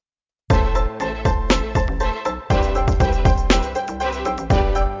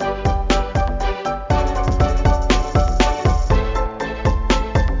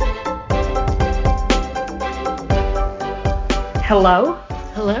Hello?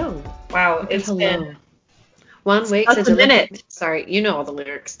 Hello. Wow, it's Hello. been 1 week just since a I looked at minute. me. Sorry, you know all the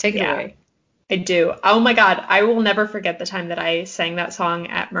lyrics. Take it Yeah. away. I do. Oh my God, I will never forget the time that I sang that song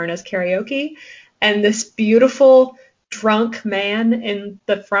at Myrna's karaoke, and this beautiful drunk man in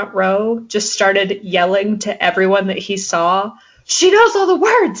the front row just started yelling to everyone that he saw, "She knows all the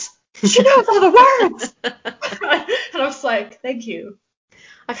words! She knows all the words!" And I was like, thank you,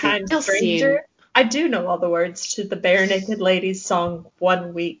 I kind feel seen. stranger. I do know all the words to the Bare Naked Ladies song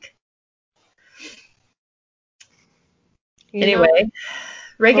 1 week. You Anyway, know,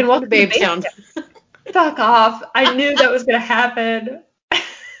 Reagan, welcome to welcome to Babestown. Fuck off. I knew that was going to happen.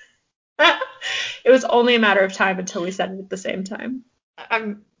 It was only a matter of time until we said it at the same time.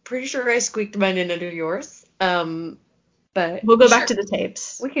 I'm pretty sure I squeaked mine in under yours. But We'll go back to the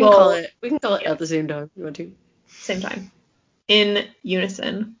tapes. We can call it at the same time if you want to. Same time. In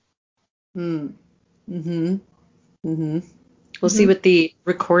unison. We'll see what the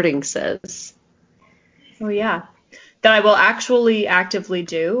recording says. Oh, yeah. That I will actually actively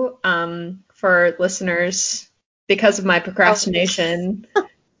do for listeners because of my procrastination.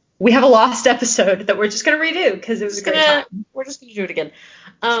 We have a lost episode that we're just going to redo because it was a great time. We're just going to do it again.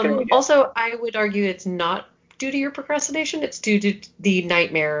 Also, I would argue it's not due to your procrastination. It's due to the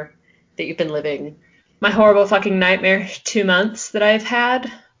nightmare that you've been living. My horrible fucking nightmare 2 months that I've had.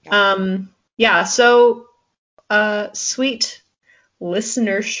 Yeah, so sweet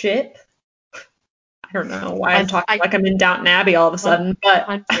listenership. I don't know why I'm talking like I'm in Downton Abbey all of a sudden, but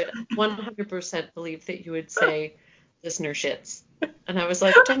 100% believe that you would say listenerships. And I was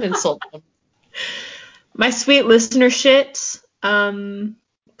like, don't insult them. My sweet listenerships,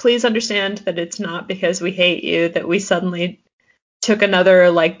 please understand that it's not because we hate you that we suddenly took another,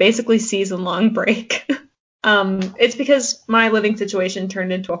 like, basically season-long break. It's because my living situation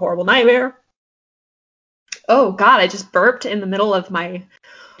turned into a horrible nightmare. Oh, God, I just burped in the middle of my...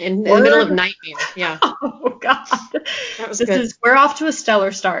 In the middle of nightmare, yeah. Oh, God. That was good. We're off to a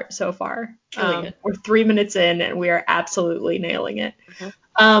stellar start so far. Killing it. We're 3 minutes in, and we are absolutely nailing it.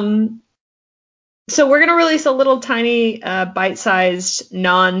 So we're going to release a little tiny bite-sized,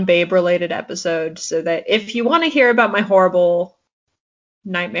 non-Babe-related episode so that if you want to hear about my horrible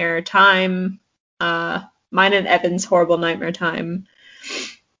nightmare time, mine and Evan's horrible nightmare time,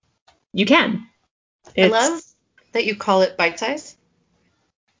 you can. I love that you call it bite-sized.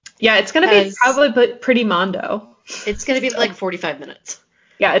 Yeah, it's going to be probably pretty mondo. It's going to be like 45 minutes.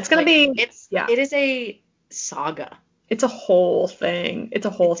 Yeah, it's going to be... It is a saga. It's a whole thing. It's a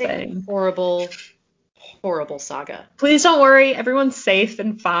horrible, horrible saga. Please don't worry. Everyone's safe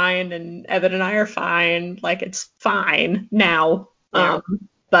and fine, and Evan and I are fine. Like, it's fine now. Yeah.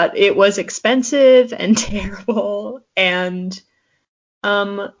 But it was expensive and terrible, and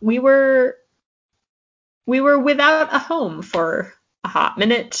we were without a home for a hot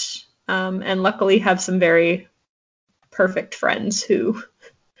minute, and luckily have some very perfect friends who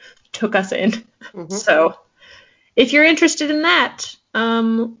took us in. So if you're interested in that,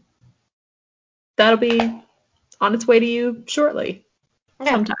 that'll be on its way to you shortly.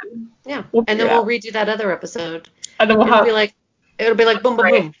 Sometime. Yeah. And then we'll redo that other episode. And then it'll be like boom, boom,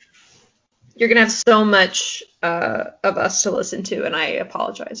 boom. You're going to have so much of us to listen to, and I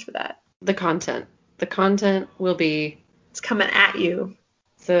apologize for that. The content will be... It's coming at you.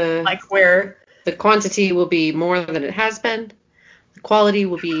 The quantity will be more than it has been. The quality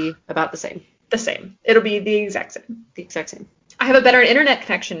will be about the same. The same. It'll be the exact same. The exact same. I have a better internet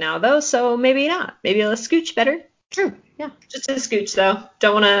connection now, though, so maybe not. Maybe a scooch better. True. Yeah. Just a scooch, though.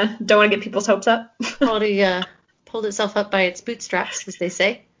 Don't wanna get people's hopes up. Quality pulled itself up by its bootstraps, as they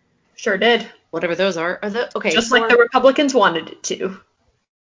say. Sure did. Whatever those are. Okay. Just like the Republicans wanted it to.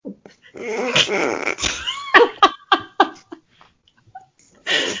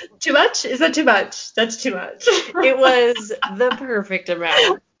 Too much? Is that too much? That's too much. It was the perfect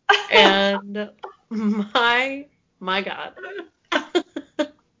amount. And my God.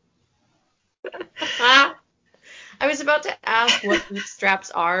 I was about to ask what bootstraps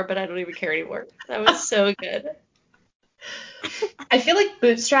are, but I don't even care anymore. That was so good. I feel like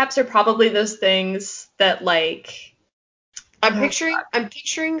bootstraps are probably those things that, like... I'm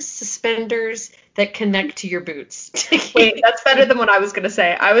picturing suspenders that connect to your boots. Wait, that's better than what I was going to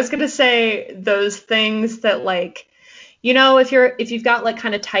say. I was going to say those things that, like, you know, if you've got, like,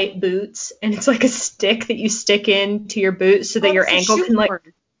 kind of tight boots and it's like a stick that you stick into your boot so that your ankle can, like...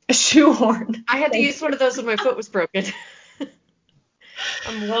 A shoehorn. I had to use one of those when my foot was broken.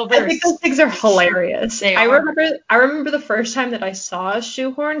 I'm well versed. I think those things are hilarious. They I are. remember the first time that I saw a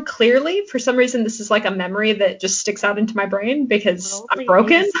shoehorn. Clearly, for some reason, this is like a memory that just sticks out into my brain because I'm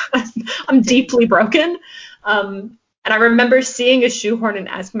broken. I'm deeply broken. And I remember seeing a shoehorn and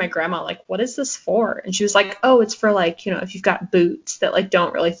asking my grandma, like, what is this for? And she was like, oh, it's for, like, you know, if you've got boots that, like,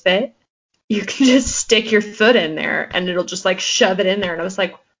 don't really fit, you can just stick your foot in there and it'll just, like, shove it in there. And I was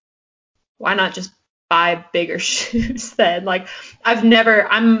like, why not just buy bigger shoes then? Like,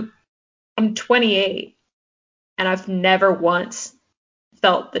 I'm 28 and I've never once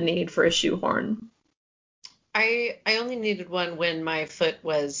felt the need for a shoehorn. I only needed one when my foot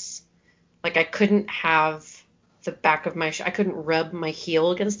was, like, I couldn't have the back of my shoe. I couldn't rub my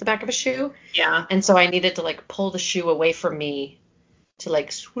heel against the back of a shoe. Yeah. And so I needed to, like, pull the shoe away from me to,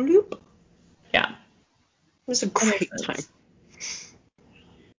 like, swoop. Yeah. It was a great time.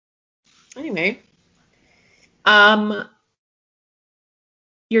 Anyway.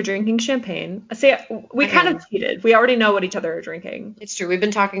 You're drinking champagne. See, we kind of cheated. We already know what each other are drinking. It's true. We've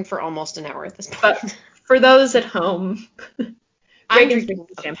been talking for almost an hour at this point. But for those at home, I'm drinking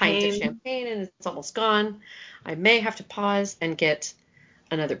a pint of champagne and it's almost gone. I may have to pause and get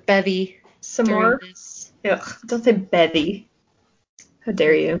another bevy. Some more? Ugh, don't say bevy. How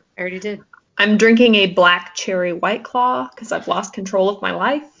dare you? I already did. I'm drinking a black cherry White Claw because I've lost control of my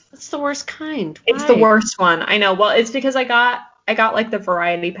life. That's the worst kind. Why? It's the worst one. I know. Well, it's because I got like the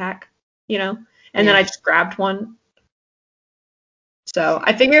variety pack, you know, and then I just grabbed one. So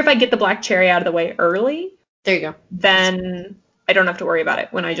I figure if I get the black cherry out of the way early, there you go. Then I don't have to worry about it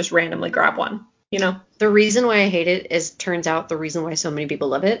when I just randomly grab one, you know? The reason why I hate it is, turns out, the reason why so many people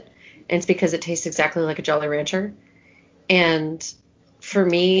love it, and it's because it tastes exactly like a Jolly Rancher. And for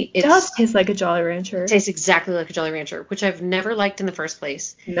me, it does taste like a Jolly Rancher. It tastes exactly like a Jolly Rancher, which I've never liked in the first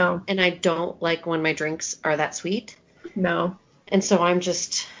place. No. And I don't like when my drinks are that sweet. No. And so I'm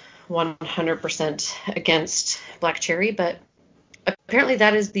just 100% against black cherry, but apparently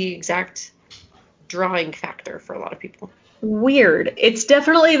that is the exact drawing factor for a lot of people. Weird. It's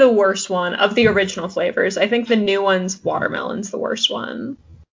definitely the worst one of the original flavors. I think the new one's watermelon's the worst one.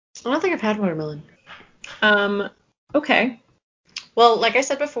 I don't think I've had watermelon. Okay. Well, like I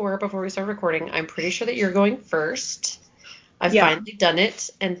said before we started recording, I'm pretty sure that you're going first. I've finally done it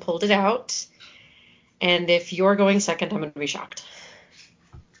and pulled it out. And if you're going second, I'm going to be shocked.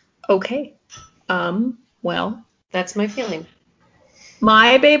 Okay. Well. That's my feeling.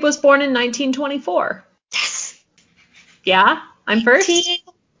 My babe was born in 1924. Yes. Yeah? I'm first?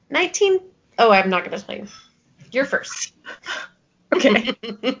 19. Oh, I'm not going to tell you. You're first. Okay.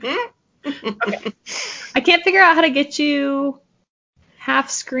 Okay. I can't figure out how to get you half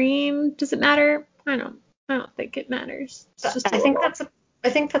screen. Does it matter? I don't think it matters. It's just I think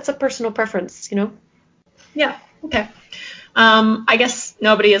that's a personal preference, you know? Yeah. Okay. I guess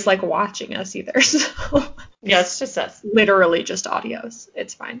nobody is like watching us either. So yeah, it's just us. Literally just audios.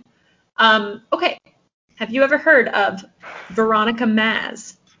 It's fine. Okay. Have you ever heard of Veronica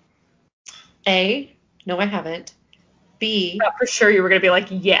Maz? A, no, I haven't. B, I thought for sure you were gonna be like,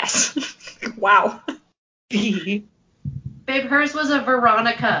 yes. Wow. B, babe, hers was a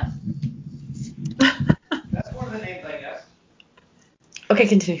Veronica. That's one of the names, I guess. Okay,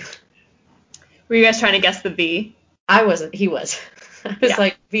 continue. Were you guys trying to guess the V? I wasn't. He was. I was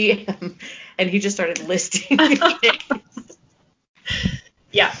like, VM, and he just started listing names.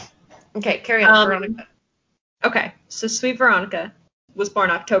 Yeah. Okay, carry on, Veronica. Okay, so Sweet Veronica was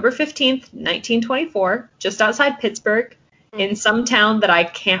born October 15th, 1924, just outside Pittsburgh, in some town that I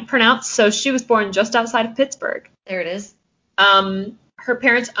can't pronounce, so she was born just outside of Pittsburgh. There it is. Her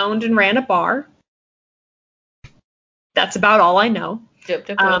parents owned and ran a bar. That's about all I know.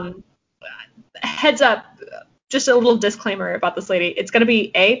 Heads up, just a little disclaimer about this lady. It's going to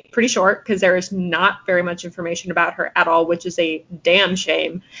be A, pretty short, because there is not very much information about her at all, which is a damn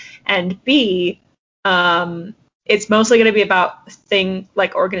shame. And B, it's mostly going to be about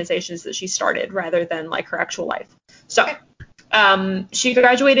organizations that she started rather than like her actual life. So she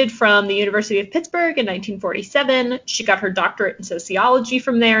graduated from the University of Pittsburgh in 1947. She got her doctorate in sociology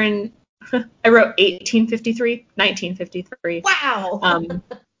from there in, I wrote 1953. Wow.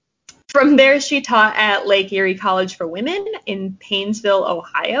 From there, she taught at Lake Erie College for Women in Painesville,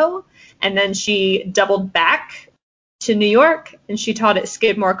 Ohio. And then she doubled back to New York, and she taught at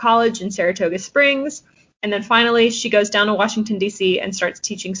Skidmore College in Saratoga Springs. And then finally, she goes down to Washington, D.C. and starts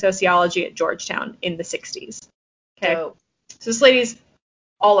teaching sociology at Georgetown in the 60s. Okay. Dope. So this lady's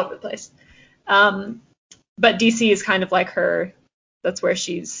all over the place. But D.C. is kind of like her. That's where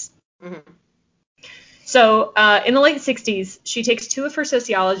she's. Mm-hmm. So in the late 60s, she takes two of her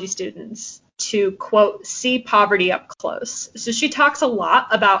sociology students to, quote, see poverty up close. So she talks a lot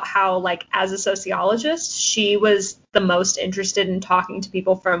about how, like, as a sociologist, she was the most interested in talking to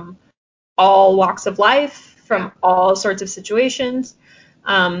people from all walks of life, from all sorts of situations.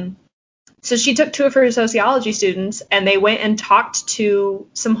 So she took two of her sociology students and they went and talked to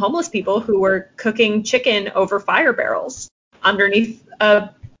some homeless people who were cooking chicken over fire barrels underneath a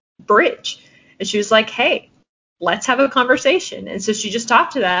bridge. And she was like, hey, let's have a conversation. And so she just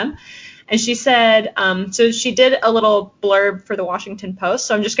talked to them. And she said, so she did a little blurb for the Washington Post.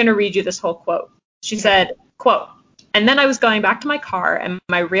 So I'm just going to read you this whole quote. She said, quote, and then I was going back to my car and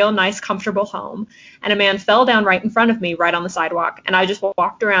my real nice, comfortable home, and a man fell down right in front of me, right on the sidewalk, and I just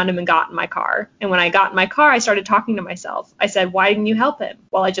walked around him and got in my car. And when I got in my car, I started talking to myself. I said, why didn't you help him?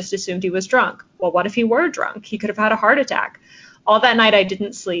 Well, I just assumed he was drunk. Well, what if he were drunk? He could have had a heart attack. All that night I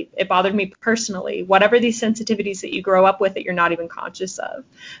didn't sleep. It bothered me personally. Whatever these sensitivities that you grow up with that you're not even conscious of.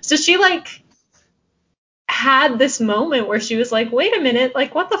 So she like had this moment where she was like, wait a minute,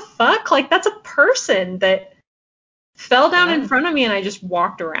 like what the fuck? Like that's a person that fell down in front of me and I just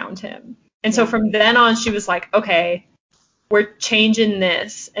walked around him. And so from then on she was like, okay, we're changing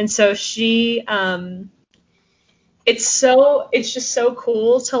this. And so she it's just so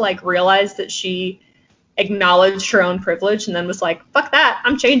cool to like realize that she acknowledged her own privilege and then was like, fuck that,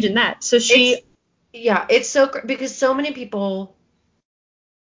 I'm changing that. So it's so because so many people,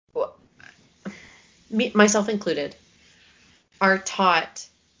 myself included, are taught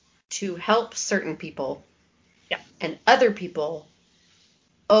to help certain people. Yeah. And other people,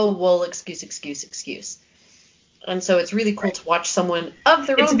 oh, well, excuse. And so it's really cool to watch someone of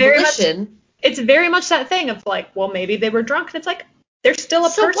their own volition. It's very much that thing of like, well, maybe they were drunk. And it's like, they're still a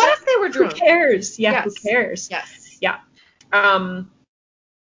person. So what if they were drunk? Who cares? Yeah, yes. Who cares? Yes. Yeah.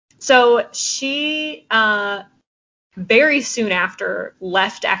 So she very soon after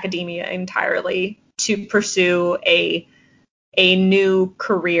left academia entirely to pursue a new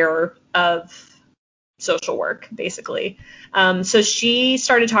career of social work, basically. So she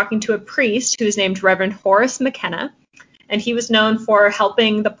started talking to a priest who was named Reverend Horace McKenna, and he was known for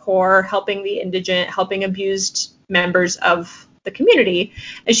helping the poor, helping the indigent, helping abused members of the community.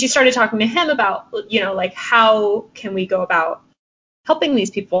 And she started talking to him about, like how can we go about helping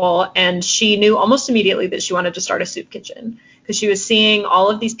these people? And she knew almost immediately that she wanted to start a soup kitchen because she was seeing all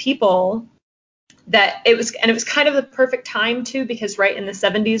of these people it was kind of the perfect time too, because right in the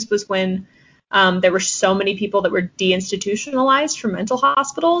 70s was when there were so many people that were deinstitutionalized from mental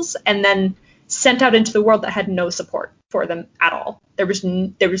hospitals and then sent out into the world that had no support for them at all. There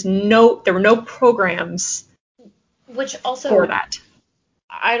were no programs. Which also for that.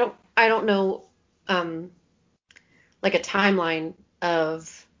 I don't know like a timeline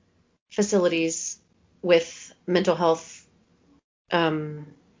of facilities with mental health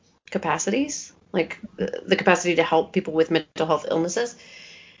capacities, like the capacity to help people with mental health illnesses.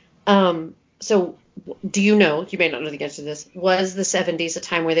 So do you know, you may not know the answer to this, was the 70s a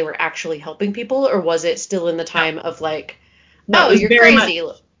time where they were actually helping people, or was it still in the time of like, no, you're crazy?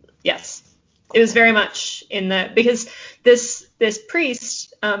 Yes. It was very much in the, because this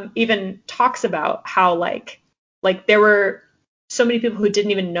priest even talks about how like there were so many people who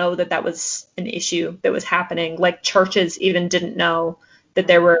didn't even know that was an issue that was happening. Like churches even didn't know that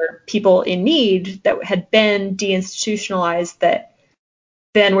there were people in need that had been deinstitutionalized that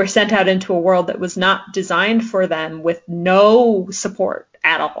then were sent out into a world that was not designed for them with no support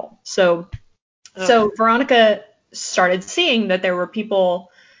at all. So Veronica started seeing that there were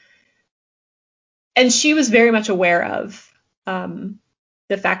people, and she was very much aware of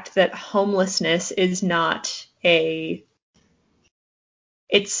the fact that homelessness is not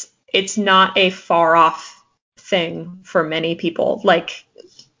it's not a far off thing for many people. Like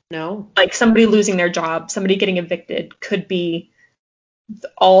somebody losing their job, somebody getting evicted could be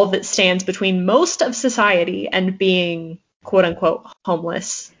all that stands between most of society and being quote unquote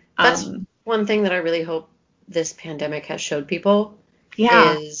homeless. That's one thing that I really hope this pandemic has showed people.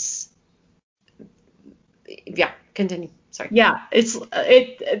 Continue. Sorry. Yeah,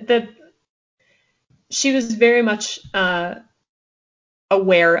 she was very much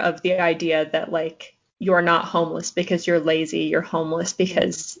aware of the idea that like you're not homeless because you're lazy, you're homeless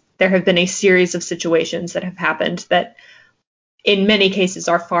because there have been a series of situations that have happened that in many cases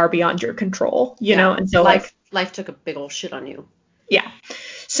are far beyond your control, you know? And so life took a big old shit on you. Yeah.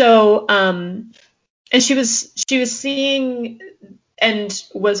 So, and she was seeing and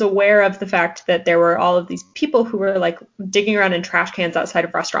was aware of the fact that there were all of these people who were like digging around in trash cans outside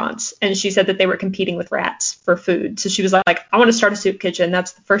of restaurants. And she said that they were competing with rats for food. So she was like, I want to start a soup kitchen.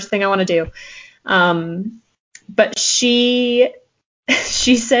 That's the first thing I want to do. But she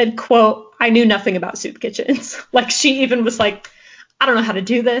said, quote, I knew nothing about soup kitchens. Like she even was like, I don't know how to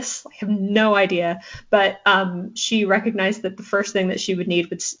do this. I have no idea. But she recognized that the first thing that she would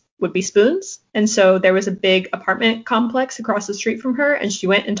need would be spoons. And so there was a big apartment complex across the street from her, and she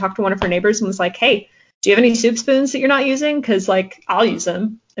went and talked to one of her neighbors and was like, hey, do you have any soup spoons that you're not using? Because, like, I'll use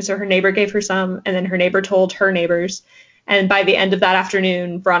them. And so her neighbor gave her some, and then her neighbor told her neighbors. And by the end of that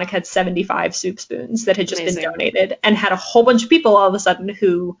afternoon, Veronica had 75 soup spoons that had just been donated, and had a whole bunch of people all of a sudden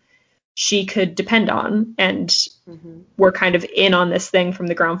who she could depend on and were kind of in on this thing from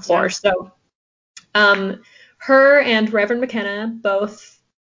the ground floor. So her and Reverend McKenna both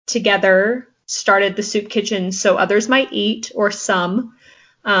together started the soup kitchen so others might eat, or some.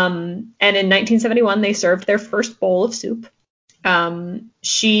 And in 1971, they served their first bowl of soup.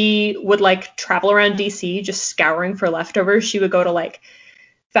 She would like travel around DC just scouring for leftovers. She would go to like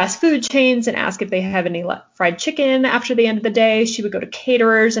fast food chains and ask if they have any fried chicken after the end of the day. She would go to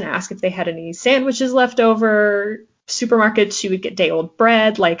caterers and ask if they had any sandwiches left over. Supermarkets, she would get day old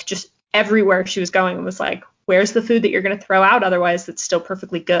bread. Like, just everywhere she was going, and was like, where's the food that you're going to throw out otherwise that's still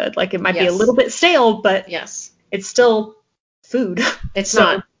perfectly good? Like, it might be a little bit stale, but it's still food. It's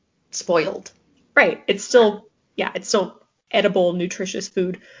not spoiled. Right. It's still edible, nutritious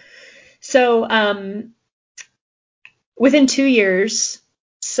food. So within 2 years,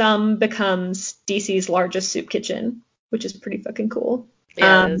 Some becomes DC's largest soup kitchen, which is pretty fucking cool.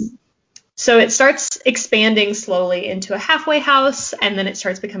 So it starts expanding slowly into a halfway house, and then it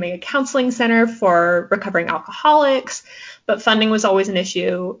starts becoming a counseling center for recovering alcoholics. But funding was always an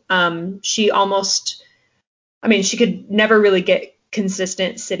issue. She could never really get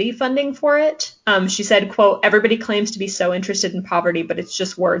consistent city funding for it. She said, quote, everybody claims to be so interested in poverty, but it's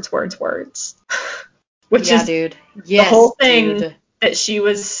just words, words, words. Which is the whole thing that she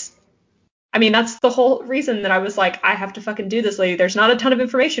was. I mean, that's the whole reason that I was like, I have to fucking do this lady. There's not a ton of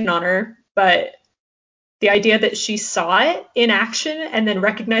information on her, but the idea that she saw it in action and then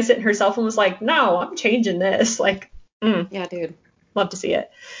recognized it in herself and was like, no, I'm changing this. Like, love to see it.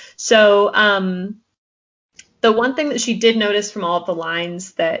 So, the one thing that she did notice from all of the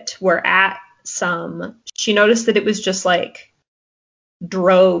lines that were at Some, she noticed that it was just like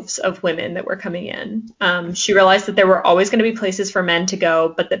droves of women that were coming in. She realized that there were always going to be places for men to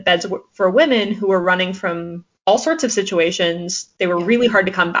go, but that beds for women who were running from all sorts of situations, they were really hard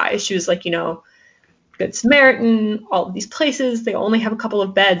to come by. She was like, Good Samaritan, all of these places, they only have a couple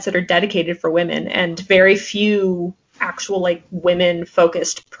of beds that are dedicated for women, and very few actual like women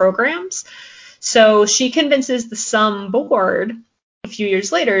focused programs. So she convinces the Some board a few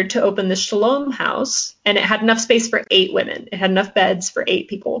years later to open the Shalom House, and it had enough space for 8 women. It had enough beds for 8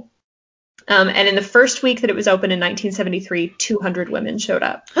 people. And in the first week that it was open in 1973, 200 women showed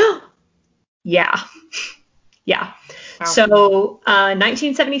up. Yeah. Wow. So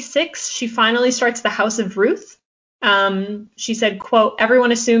 1976, she finally starts the House of Ruth. She said, quote,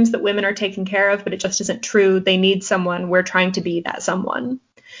 everyone assumes that women are taken care of, but it just isn't true. They need someone. We're trying to be that someone.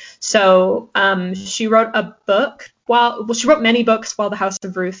 So she wrote a book. She wrote many books while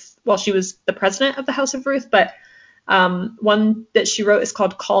she was the president of the House of Ruth, but one that she wrote is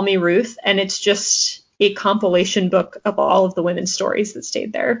called Call Me Ruth, and it's just a compilation book of all of the women's stories that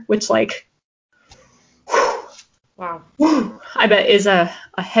stayed there, which, like, wow, I bet is a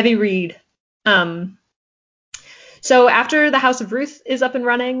heavy read. So after the House of Ruth is up and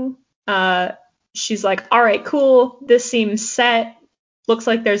running, she's like, all right, cool, this seems set. Looks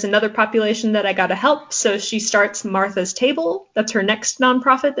like there's another population that I gotta help. So she starts Martha's Table. That's her next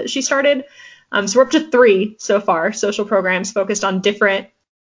nonprofit that she started. So we're up to 3 so far, social programs focused on different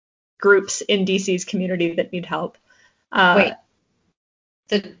groups in DC's community that need help. Wait,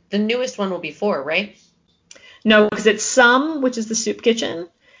 the newest one will be 4, right? No, because it's Some, which is the soup kitchen,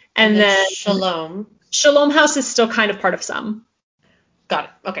 and then Shalom House is still kind of part of Some. Got it.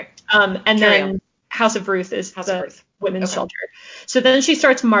 Okay. And then House of Ruth is women's shelter. So then she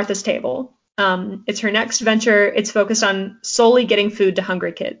starts Martha's Table. It's her next venture. It's focused on solely getting food to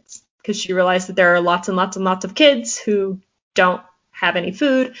hungry kids, because she realized that there are lots and lots and lots of kids who don't have any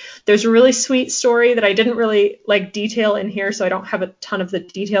food. There's a really sweet story that I didn't really like detail in here, so I don't have a ton of the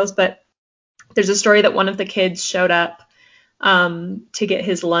details, but there's a story that one of the kids showed up to get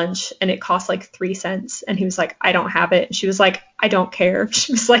his lunch, and it cost like 3 cents, and he was like, I don't have it. And she was like, I don't care.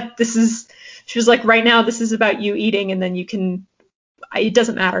 She was like, right now this is about you eating, and then it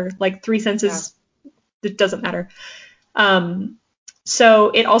doesn't matter. Like 3 cents it doesn't matter. So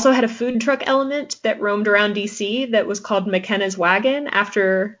it also had a food truck element that roamed around DC that was called McKenna's Wagon,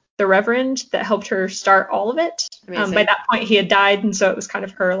 after the Reverend that helped her start all of it. By that point he had died, and so it was kind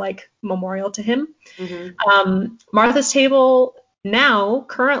of her like memorial to him. Martha's Table now,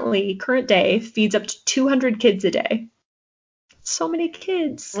 current day, feeds up to 200 kids a day. So many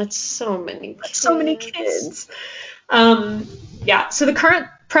kids. That's so many kids. So the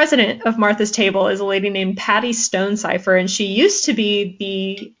president of Martha's Table is a lady named Patty Stonecipher, and she used to be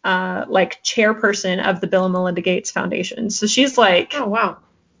the like chairperson of the Bill and Melinda Gates Foundation. So she's like, Oh wow.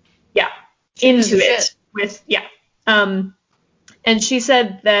 yeah, She into knows her it shit. with and she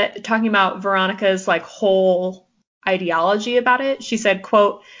said that, talking about Veronica's like whole ideology about it, she said,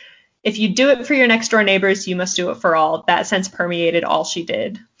 quote, "If you do it for your next door neighbors, you must do it for all." That sense permeated all she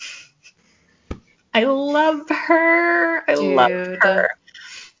did. I love her. I love her.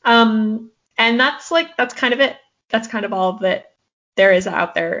 And that's kind of it. That's kind of all that there is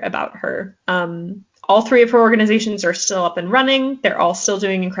out there about her. All three of her organizations are still up and running. They're all still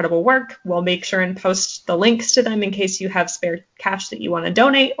doing incredible work. We'll make sure and post the links to them in case you have spare cash that you want to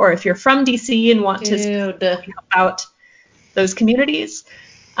donate, or if you're from DC and want to help out those communities.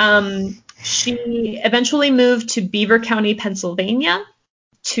 She eventually moved to Beaver County, Pennsylvania,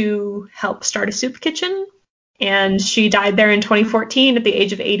 to help start a soup kitchen. And she died there in 2014 at the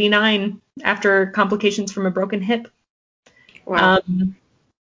age of 89 after complications from a broken hip. Wow.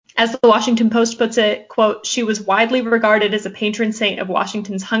 As the Washington Post puts it, quote, "She was widely regarded as a patron saint of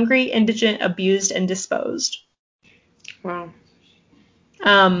Washington's hungry, indigent, abused, and disposed." Wow.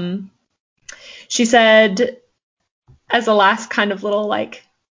 She said, as a last kind of little like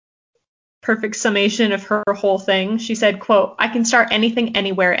perfect summation of her whole thing, she said, quote, "I can start anything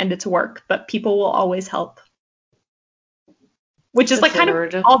anywhere and it's work, but people will always help." Which is That's like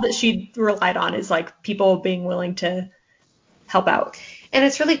kind of all that she relied on, is like people being willing to help out. And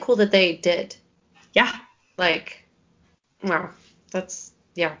it's really cool that they did. Yeah. Like, wow. That's,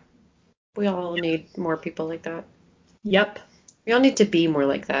 yeah. We all need more people like that. Yep. We all need to be more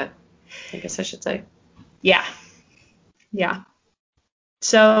like that, I guess I should say. Yeah. Yeah.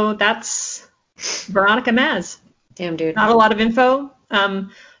 So that's Veronica Maz. Damn, dude. Not a lot of info.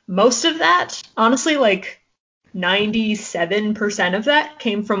 Most of that, honestly, like 97% of that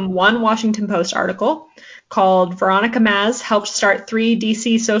came from one Washington Post article called "Veronica Maz Helped Start 3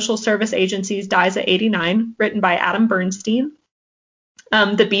 DC Social Service Agencies, Dies at 89," written by Adam Bernstein.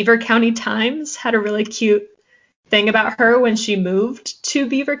 The Beaver County Times had a really cute thing about her when she moved to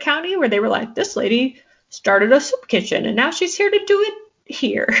Beaver County, where they were like, "This lady started a soup kitchen and now she's here to do it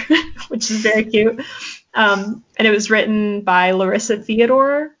here," which is very cute. And it was written by Larissa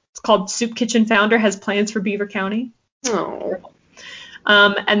Theodore. It's called "Soup Kitchen Founder Has Plans for Beaver County." Oh.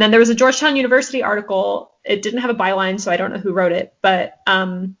 And then there was a Georgetown University article. It didn't have a byline, so I don't know who wrote it, but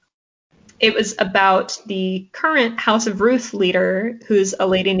it was about the current House of Ruth leader, who's a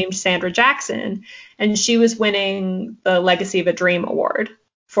lady named Sandra Jackson, and she was winning the Legacy of a Dream Award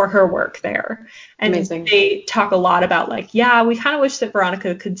for her work there. And Amazing. They talk a lot about like, yeah, we kind of wish that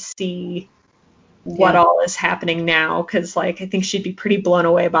Veronica could see what all is happening now, because like I think she'd be pretty blown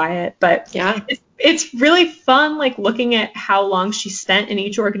away by it. But yeah, it's really fun like looking at how long she spent in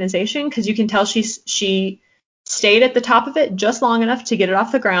each organization, because you can tell she stayed at the top of it just long enough to get it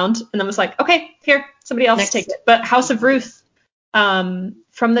off the ground, and then was like, okay, here, somebody else take it. But House of Ruth, from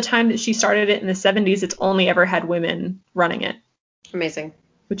the time that she started it in the 70s, it's only ever had women running it. Amazing.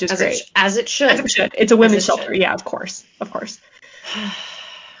 Which is as great. As it should. It's a women's shelter. Yeah, of course. God.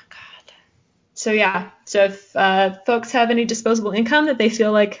 So yeah. So if folks have any disposable income that they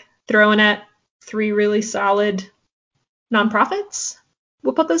feel like throwing at 3 really solid nonprofits,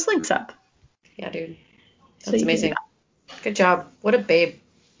 we'll put those links up. Yeah, dude. That's amazing. Good job. What a babe.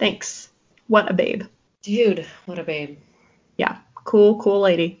 Thanks. What a babe. Dude, what a babe. Yeah. Cool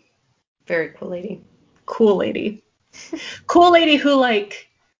lady. Very cool lady. Cool lady. Cool lady who like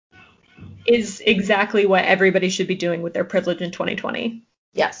is exactly what everybody should be doing with their privilege in 2020.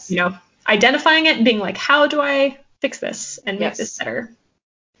 Yes. You know, identifying it and being like, how do I fix this and make this better?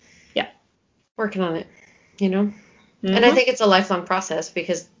 Yeah. Working on it, you know? Mm-hmm. And I think it's a lifelong process,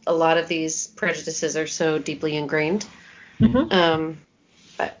 because a lot of these prejudices are so deeply ingrained. Mm-hmm.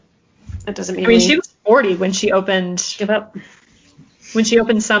 But that doesn't mean she was 40 when she opened. Give up. When she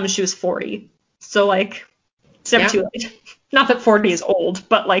opened Some, she was 40. So like, it's never too late. Not that 40 is old,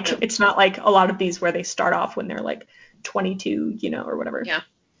 but like it's not like a lot of these where they start off when they're like 22, you know, or whatever. Yeah.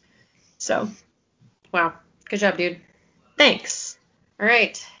 So. Wow. Good job, dude. Thanks. All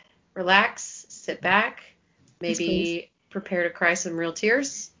right. Relax. Sit back. Maybe prepare to cry some real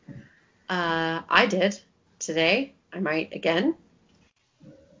tears. I did today. I might again.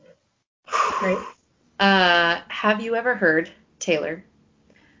 Right. Have you ever heard, Taylor,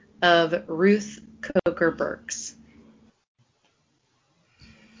 of Ruth Coker Burks?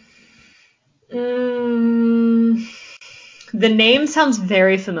 The name sounds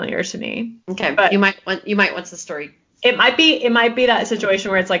very familiar to me. Okay, but you might want the story. It might be that situation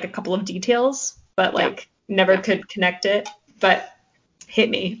where it's like a couple of details, but like never could connect it. But Hit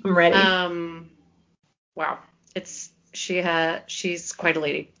me. I'm ready. Wow. She's quite a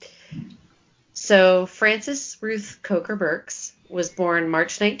lady. So Frances Ruth Coker Burks was born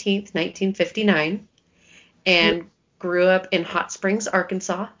March 19th, 1959, and grew up in Hot Springs,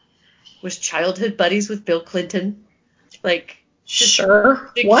 Arkansas. Was childhood buddies with Bill Clinton. Like, sure.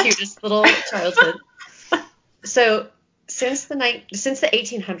 The What? cutest little childhood. So since the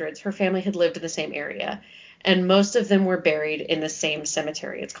 1800s, her family had lived in the same area, and most of them were buried in the same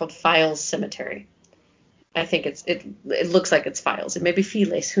cemetery. It's called Files Cemetery. I think it looks like it's Files. It may be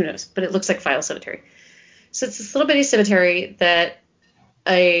Files, who knows? But it looks like Files Cemetery. So it's this little bitty cemetery that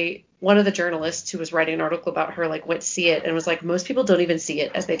one of the journalists who was writing an article about her like went to see it and was like, most people don't even see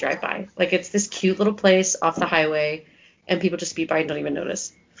it as they drive by. Like, it's this cute little place off the highway, and people just speed by and don't even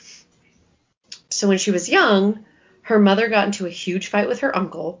notice. So when she was young, her mother got into a huge fight with her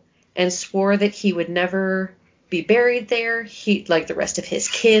uncle and swore that he would never be buried there. He, like the rest of his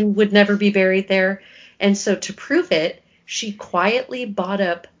kin, would never be buried there. And so to prove it, she quietly bought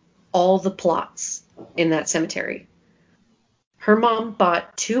up all the plots in that cemetery. Her mom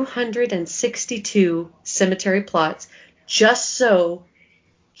bought 262 cemetery plots just so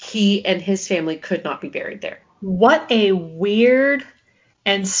he and his family could not be buried there. What a weird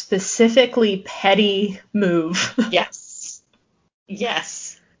and specifically petty move. Yes.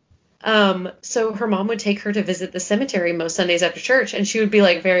 So her mom would take her to visit the cemetery most Sundays after church, and she would be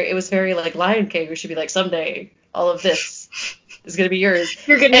like it was very like Lion King, where she'd be like, someday all of this is going to be yours.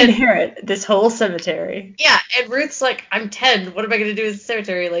 You're going to inherit this whole cemetery. Yeah, and Ruth's like, I'm 10. What am I going to do with the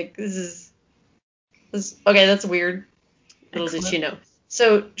cemetery? Like, this is okay, that's weird. Little did she know.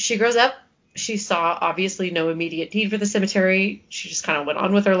 So she grows up. She saw obviously no immediate need for the cemetery. She just kind of went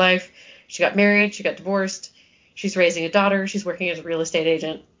on with her life. She got married. She got divorced. She's raising a daughter. She's working as a real estate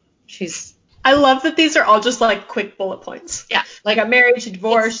agent. I love that these are all just like quick bullet points. Yeah. Like, got married, she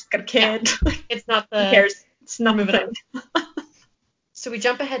divorced, got a kid. Yeah. It's not the... Who cares? It's not moving on. So we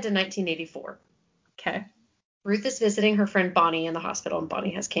jump ahead to 1984. Okay. Ruth is visiting her friend Bonnie in the hospital, and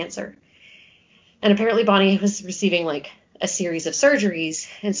Bonnie has cancer. And apparently Bonnie was receiving like a series of surgeries,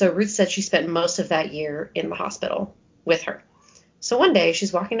 and so Ruth said she spent most of that year in the hospital with her. So one day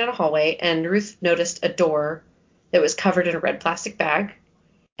she's walking down a hallway, and Ruth noticed a door that was covered in a red plastic bag,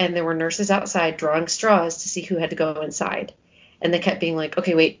 and there were nurses outside drawing straws to see who had to go inside. And they kept being like,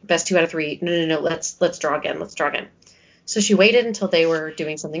 okay, wait, best 2 out of 3. No, let's draw again. So she waited until they were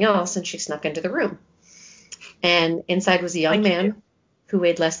doing something else, and she snuck into the room. And inside was a young man who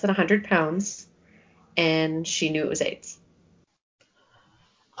weighed less than 100 pounds, and she knew it was AIDS.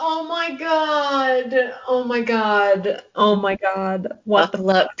 Oh my god. Oh my god. Oh my god. What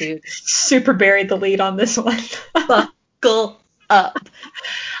Buckle up, dude. Super buried the lead on this one. Buckle up.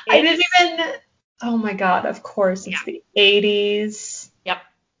 I didn't even... Oh my god, of course. It's the 80s.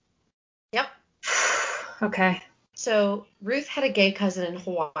 Yep. Okay. So Ruth had a gay cousin in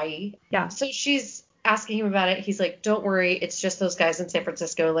Hawaii. Yeah. So she's asking him about it. He's like, don't worry. It's just those guys in San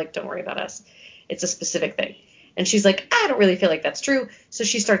Francisco. Like, don't worry about us. It's a specific thing. And she's like, I don't really feel like that's true. So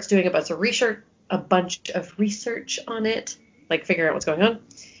she starts doing a bunch of research on it, like figuring out what's going on.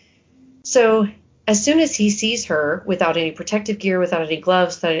 So as soon as he sees her without any protective gear, without any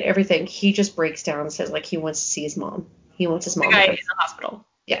gloves, without everything, he just breaks down and says like he wants to see his mom. He wants his mom. The guy in the hospital.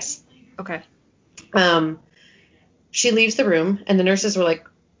 Yes. Okay. She leaves the room, and the nurses were like,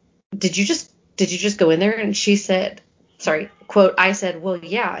 did you just go in there? And she said, quote, I said, well,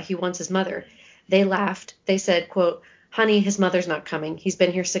 yeah, he wants his mother. They laughed. They said, quote, honey, his mother's not coming. He's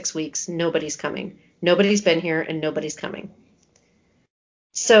been here 6 weeks. Nobody's coming. Nobody's been here, and nobody's coming.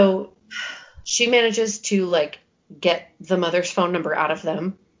 So she manages to, like, get the mother's phone number out of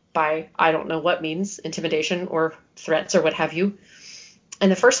them by, I don't know what means, intimidation or threats or what have you.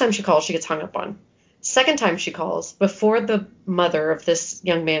 And the first time she calls, she gets hung up on. Second time she calls, before the mother of this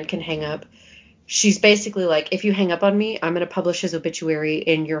young man can hang up, she's basically like, if you hang up on me, I'm going to publish his obituary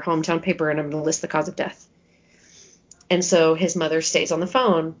in your hometown paper, and I'm going to list the cause of death. And so his mother stays on the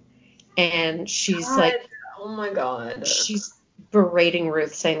phone, and she's like, oh my god. She's berating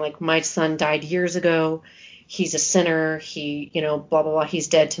Ruth, saying like, my son died years ago. He's a sinner. He, blah, blah, blah. He's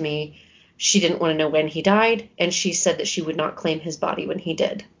dead to me. She didn't want to know when he died, and she said that she would not claim his body when he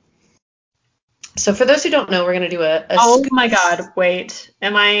did. So for those who don't know, we're going to do a oh my god, wait. Oh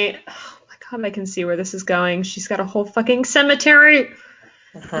my god, I can see where this is going. She's got a whole fucking cemetery.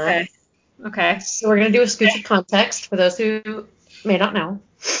 Uh-huh. Okay. So we're going to do a scooch of context for those who may not know.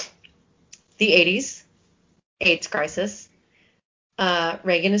 The 80s, AIDS crisis.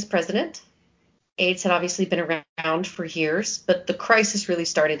 Reagan is president. AIDS had obviously been around for years, but the crisis really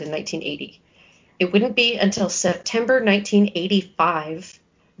started in 1980. It wouldn't be until September 1985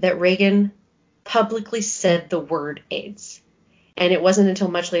 that Reagan publicly said the word AIDS. And it wasn't until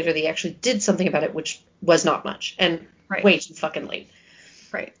much later they actually did something about it, which was not much and way too fucking late.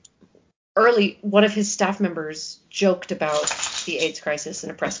 Right. Early, one of his staff members joked about the AIDS crisis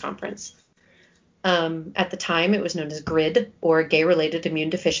in a press conference. At the time, it was known as GRID, or gay-related immune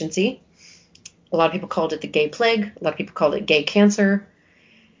deficiency. A lot of people called it the gay plague. A lot of people called it gay cancer.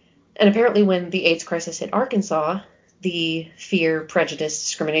 And apparently when the AIDS crisis hit Arkansas, the fear, prejudice,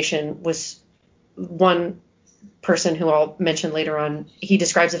 discrimination was one person who I'll mention later on. He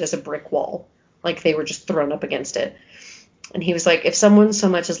describes it as a brick wall, like they were just thrown up against it. And he was like, if someone so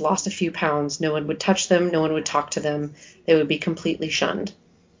much as lost a few pounds, no one would touch them, no one would talk to them, they would be completely shunned.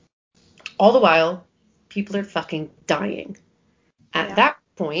 All the while, people are fucking dying. At that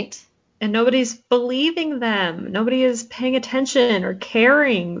point... And nobody's believing them. Nobody is paying attention or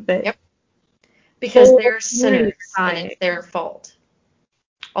caring that... Yep. Because they're sinners, and it's their fault.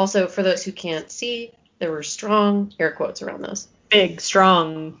 Also, for those who can't see, there were strong air quotes around those. Big,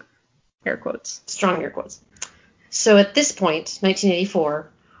 strong air quotes. Strong air quotes. So at this point,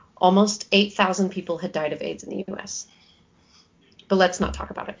 1984, almost 8,000 people had died of AIDS in the U.S. But let's not talk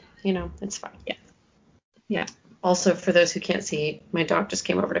about it. You know, it's fine. Yeah. Yeah. Also, for those who can't see, my dog just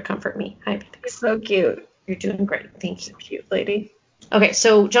came over to comfort me. Hi, baby. So cute. You're doing great. Thank you. Cute lady. Okay,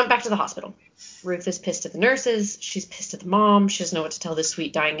 so jump back to the hospital. Ruth is pissed at the nurses. She's pissed at the mom. She doesn't know what to tell this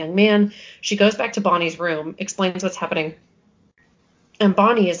sweet dying young man. She goes back to Bonnie's room, explains what's happening. And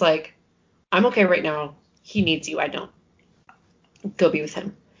Bonnie is like, I'm okay right now. He needs you. I don't. Go be with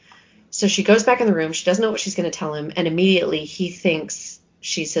him. So she goes back in the room. She doesn't know what she's going to tell him. And immediately he thinks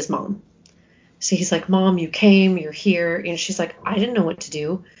she's his mom. So he's like, Mom, you came. You're here. And she's like, I didn't know what to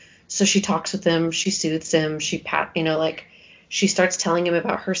do. So she talks with him. She soothes him. She starts telling him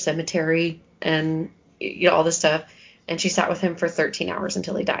about her cemetery and all this stuff. And she sat with him for 13 hours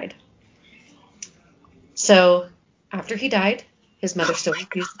until he died. So after he died, his mother still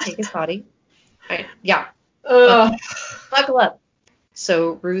refused to take his body. Yeah. Buckle up.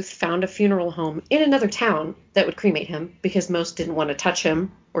 So Ruth found a funeral home in another town that would cremate him because most didn't want to touch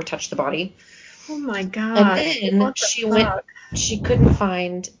him or touch the body. Oh my God. And then she couldn't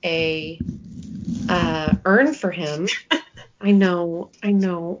find a urn for him. I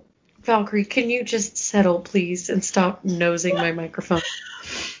know. Valkyrie, can you just settle, please, and stop nosing my microphone?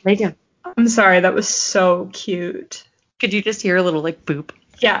 Lay down. I'm sorry, that was so cute. Could you just hear a little, like, boop?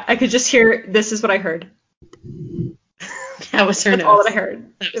 Yeah, I could just hear, this is what I heard. That was her nose. That's all that I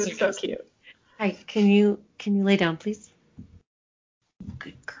heard. It was so cute. Hi, can you lay down, please?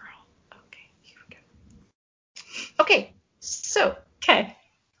 Good girl. Okay, here we go. Okay, so. Okay.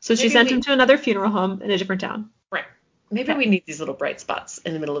 So she sent him to another funeral home in a different town. Right. Maybe we need these little bright spots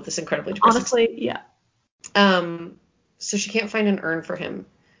in the middle of this incredibly depressing Honestly, yeah. So she can't find an urn for him.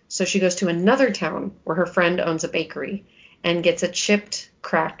 So she goes to another town where her friend owns a bakery and gets a chipped,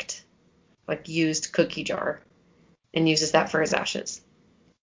 cracked, like used cookie jar and uses that for his ashes.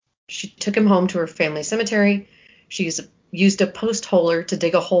 She took him home to her family cemetery. She used a post holer to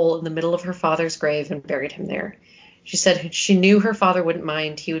dig a hole in the middle of her father's grave and buried him there. She said she knew her father wouldn't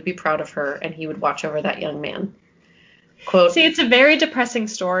mind, he would be proud of her, and he would watch over that young man. Quote, see, it's a very depressing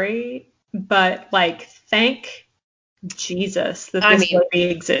story, but, like, thank Jesus that this lady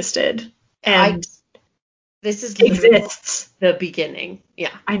existed. And this is exists. The beginning.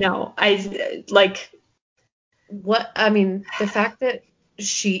 Yeah. I know. The fact that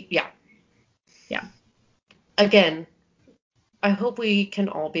yeah. Yeah. Again, I hope we can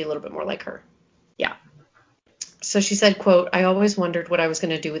all be a little bit more like her. Yeah. So she said, quote, I always wondered what I was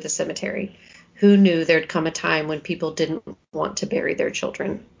going to do with the cemetery. Who knew there'd come a time when people didn't want to bury their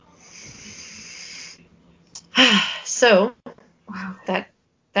children? So, wow,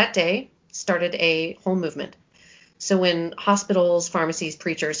 that day started a whole movement. So when hospitals, pharmacies,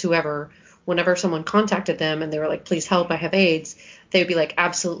 preachers, whoever, whenever someone contacted them and they were like, please help, I have AIDS, they would be like,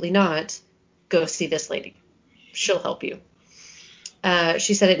 absolutely not. Go see this lady. She'll help you.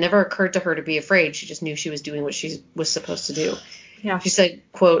 She said it never occurred to her to be afraid. She just knew she was doing what she was supposed to do. Yeah. She said,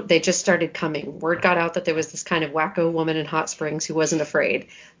 quote, they just started coming. Word got out that there was this kind of wacko woman in Hot Springs who wasn't afraid.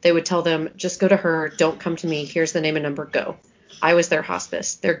 They would tell them, just go to her. Don't come to me. Here's the name and number. Go. I was their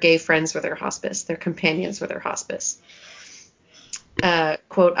hospice. Their gay friends were their hospice. Their companions were their hospice.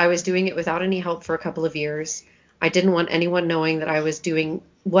 Quote, I was doing it without any help for a couple of years. I didn't want anyone knowing that I was doing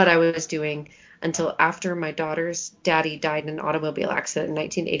what I was doing until after my daughter's daddy died in an automobile accident in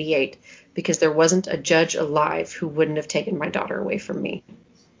 1988 because there wasn't a judge alive who wouldn't have taken my daughter away from me.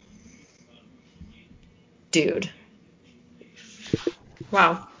 Dude.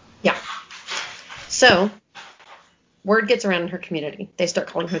 Wow. Yeah. So word gets around in her community. They start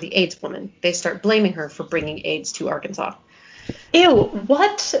calling her the AIDS woman. They start blaming her for bringing AIDS to Arkansas. Ew,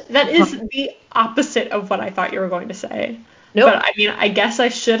 what? That is the opposite of what I thought you were going to say. Nope. But I mean, I guess I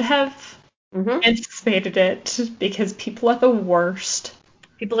should have anticipated it because people are the worst.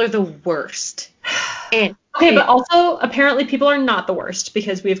 People are the worst. And okay, but also apparently people are not the worst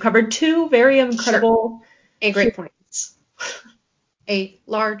because we have covered two very incredible and great points. A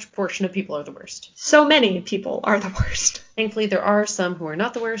large portion of people are the worst. So many people are the worst. Thankfully, there are some who are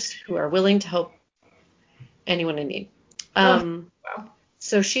not the worst, who are willing to help anyone in need. Wow.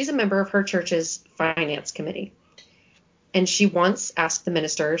 So she's a member of her church's finance committee. And she once asked the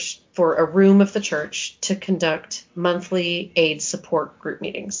ministers for a room of the church to conduct monthly AIDS support group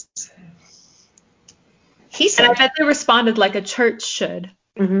meetings. He said, and I bet they responded like a church should.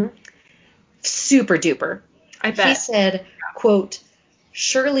 Super duper. I bet. He said, quote,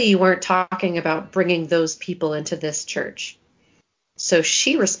 "Surely you weren't talking about bringing those people into this church." So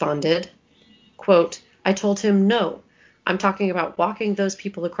she responded, quote, "I told him no. I'm talking about walking those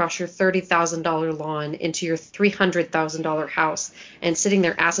people across your $30,000 lawn into your $300,000 house and sitting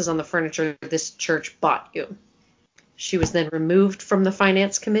their asses on the furniture this church bought you." She was then removed from the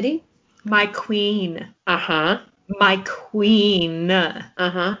finance committee. My queen. My queen.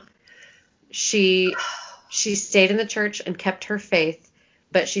 She stayed in the church and kept her faith,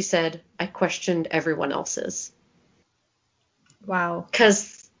 but she said, "I questioned everyone else's." Wow.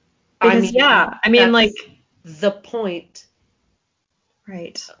 Because like the point.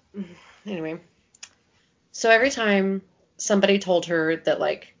 Right. Anyway. So every time somebody told her that,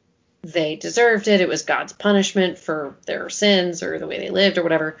 like, they deserved it, it was God's punishment for their sins or the way they lived or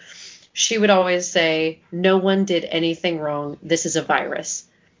whatever, she would always say, "No one did anything wrong. This is a virus.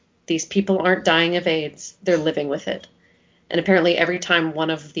 These people aren't dying of AIDS. They're living with it." And apparently every time one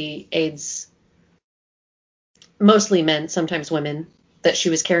of the AIDS, mostly men, sometimes women, that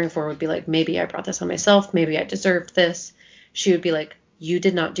she was caring for would be like, "Maybe I brought this on myself. Maybe I deserved this." She would be like, "You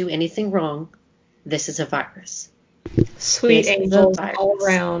did not do anything wrong. This is a virus." Sweet angels all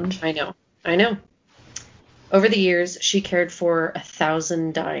around. I know. Over the years, she cared for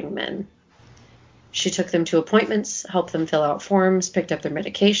 1,000 dying men. She took them to appointments, helped them fill out forms, picked up their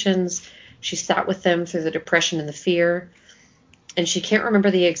medications. She sat with them through the depression and the fear. And she can't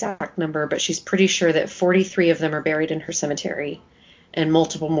remember the exact number, but she's pretty sure that 43 of them are buried in her cemetery, and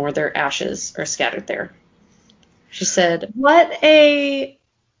multiple more, their ashes are scattered there. She said, What an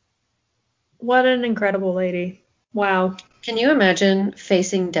incredible lady. Wow. Can you imagine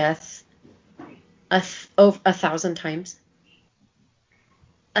facing death 1,000 times?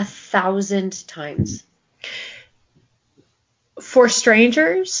 1,000 times. For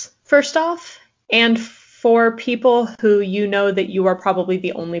strangers, first off, and for people who you know that you are probably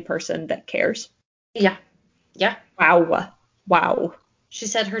the only person that cares. Yeah. Wow. She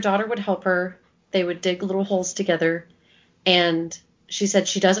said her daughter would help her. They would dig little holes together. And she said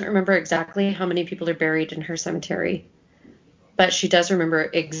she doesn't remember exactly how many people are buried in her cemetery, but she does remember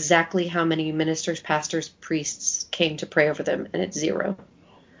exactly how many ministers, pastors, priests came to pray over them, and it's 0.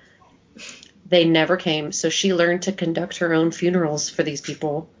 They never came, so she learned to conduct her own funerals for these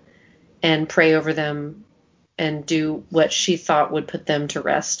people and pray over them and do what she thought would put them to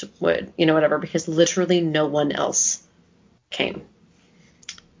rest, whatever, because literally no one else came.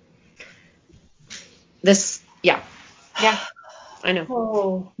 Yeah, I know.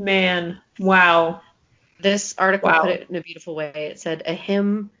 Oh, man. Wow. This article put it in a beautiful way. It said, a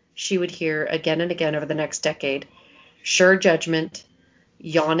hymn she would hear again and again over the next decade: sure judgment,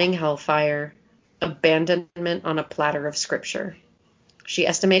 yawning hellfire, abandonment on a platter of scripture. She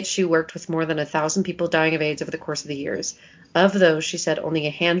estimates she worked with more than 1,000 people dying of AIDS over the course of the years. Of those, she said only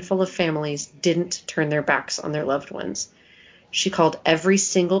a handful of families didn't turn their backs on their loved ones. She called every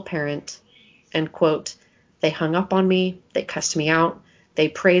single parent and, quote, "They hung up on me. They cussed me out. They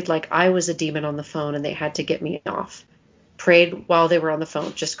prayed like I was a demon on the phone and they had to get me off. Prayed while they were on the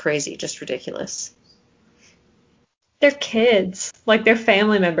phone. Just crazy. Just ridiculous." They're kids. Like, they're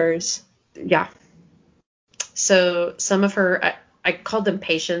family members. Yeah. So some of her, I called them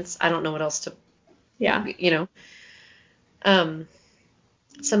patients. I don't know what else to,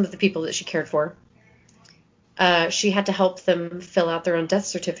 some of the people that she cared for. She had to help them fill out their own death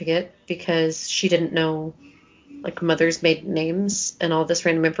certificate because she didn't know, like, mothers' maiden names and all this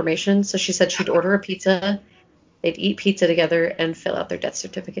random information. So she said she'd order a pizza, they'd eat pizza together, and fill out their death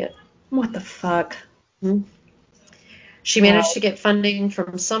certificate. What the fuck? Mm-hmm. She managed to get funding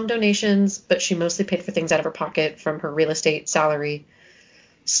from some donations, but she mostly paid for things out of her pocket from her real estate salary.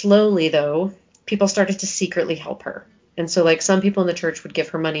 Slowly, though, people started to secretly help her. And so, like, some people in the church would give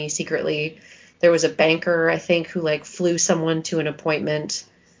her money secretly. There was a banker, I think, who like flew someone to an appointment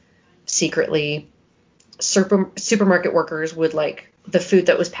secretly. Supermarket workers would like the food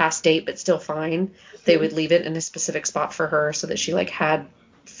that was past date but still fine. They would leave it in a specific spot for her so that she like had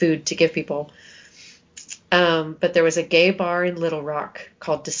food to give people. But there was a gay bar in Little Rock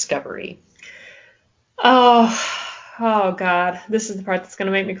called Discovery. Oh, oh God. This is the part that's going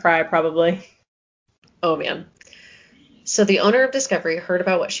to make me cry, probably. Oh, man. So the owner of Discovery heard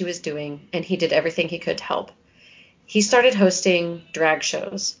about what she was doing, and he did everything he could to help. He started hosting drag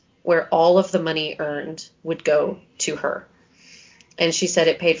shows where all of the money earned would go to her. And she said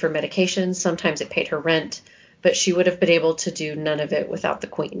it paid for medications, sometimes it paid her rent, but she would have been able to do none of it without the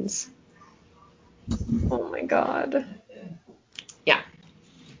queens. Oh my God. Yeah.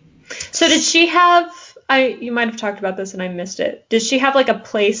 So did she have, you might have talked about this and I missed it. Did she have like a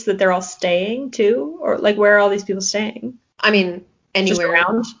place that they're all staying too? Or like where are all these people staying? I mean, anywhere. Just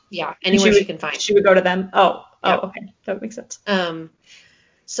around? Yeah, anywhere she can find. She would go to them? Oh, Yeah. Okay. That would make sense.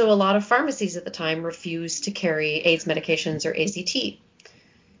 So a lot of pharmacies at the time refused to carry AIDS medications or AZT.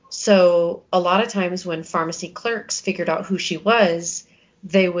 So a lot of times when pharmacy clerks figured out who she was,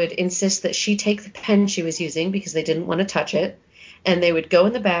 they would insist that she take the pen she was using because they didn't want to touch it. And they would go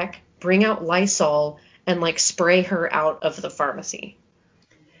in the back, bring out Lysol, and like spray her out of the pharmacy.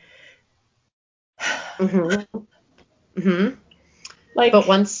 Mm-hmm. Mm-hmm. Like, but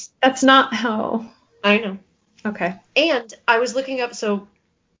once... That's not how... I know. Okay. And I was looking up, so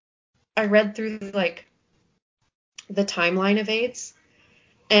I read through like the timeline of AIDS,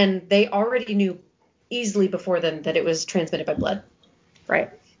 and they already knew easily before then that it was transmitted by blood.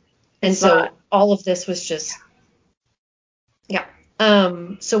 Right. And so all of this was just, yeah.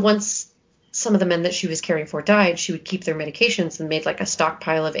 So once some of the men that she was caring for died, she would keep their medications and made like a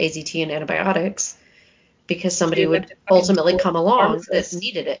stockpile of AZT and antibiotics because somebody would ultimately come along that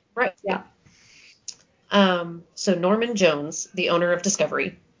needed it. Right. Yeah. So Norman Jones, the owner of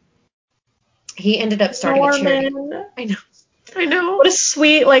Discovery, he ended up starting a charity. I know. What a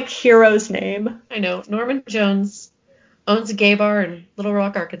sweet, like, hero's name. I know. Norman Jones owns a gay bar in Little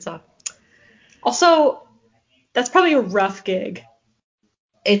Rock, Arkansas. Also, that's probably a rough gig.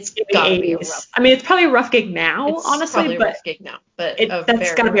 It's gotta be a rough. I mean, it's probably a rough gig now, it's honestly. Probably a rough gig now, but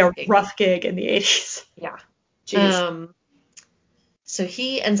that's gotta be a rough gig in the 80s. Yeah. Jeez. So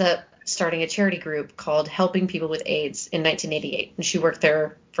he ends up starting a charity group called Helping People with AIDS in 1988, and she worked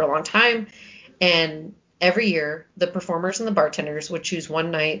there for a long time. And every year, the performers and the bartenders would choose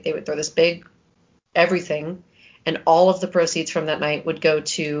one night. They would throw this big everything, and all of the proceeds from that night would go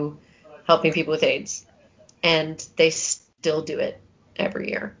to helping people with AIDS. And they still do it every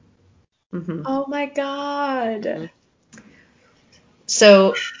year. Mm-hmm. Oh my God. Mm-hmm.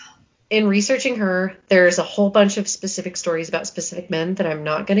 So in researching her, there's a whole bunch of specific stories about specific men that I'm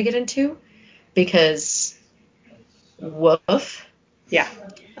not going to get into because woof. Yeah,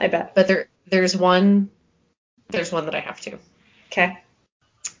 I bet. But there's one that I have to. Okay.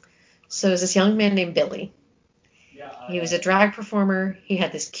 So there's this young man named Billy. He was a drag performer. He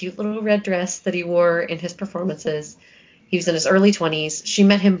had this cute little red dress that he wore in his performances. He was in his early 20s. She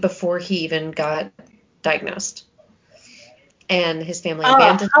met him before he even got diagnosed. And his family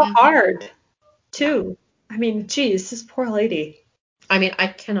abandoned him. How hard, too. I mean, geez, this poor lady. I mean, I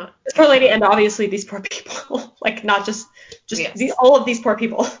cannot. This poor lady, and obviously these poor people. Like, not just yes. All of these poor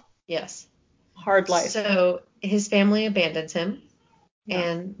people. Yes. Hard life. So his family abandons him. Yeah.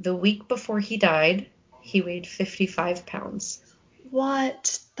 And the week before he died, he weighed 55 pounds.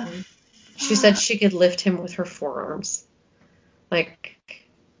 What the fuck? She said she could lift him with her forearms. Like,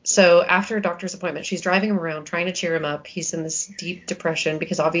 so after a doctor's appointment, she's driving him around trying to cheer him up. He's in this deep depression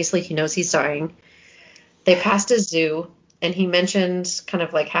because obviously he knows he's dying. They passed a zoo, and he mentioned kind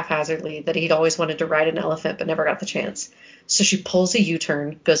of like haphazardly that he'd always wanted to ride an elephant but never got the chance. So she pulls a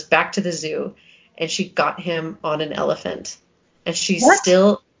U-turn, goes back to the zoo, and she got him on an elephant. And she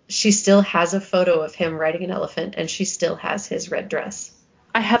still has a photo of him riding an elephant, and she still has his red dress.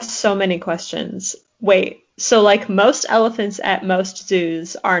 I have so many questions. Wait, so like most elephants at most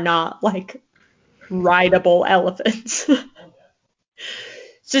zoos are not like rideable elephants.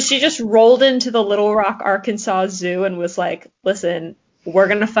 So she just rolled into the Little Rock, Arkansas zoo and was like, listen, we're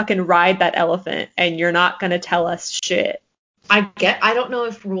going to fucking ride that elephant and you're not going to tell us shit. I don't know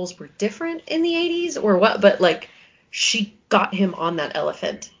if rules were different in the 80s or what, but like she got him on that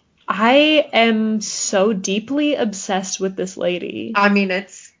elephant. I am so deeply obsessed with this lady. I mean,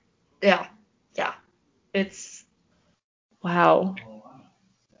 it's, yeah. It's. Wow.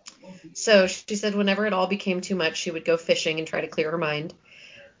 So she said whenever it all became too much, she would go fishing and try to clear her mind.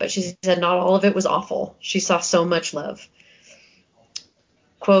 But she said not all of it was awful. She saw so much love.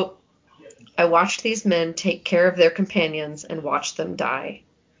 Quote, I watched these men take care of their companions and watch them die.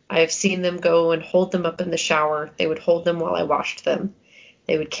 I have seen them go and hold them up in the shower. They would hold them while I washed them.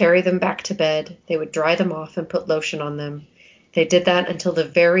 They would carry them back to bed. They would dry them off and put lotion on them. They did that until the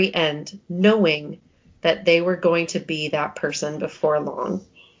very end, knowing that they were going to be that person before long.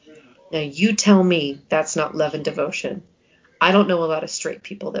 Now, you tell me that's not love and devotion. I don't know a lot of straight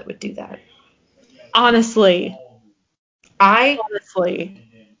people that would do that. Honestly. I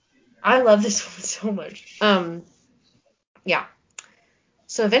love this one so much. Yeah.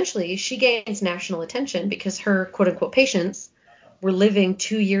 So eventually she gains national attention because her quote unquote patients were living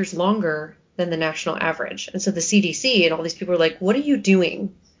 2 years longer than the national average. And so the CDC and all these people were like, what are you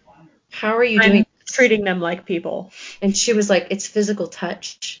doing? How are you doing? Treating them like people. And she was like, it's physical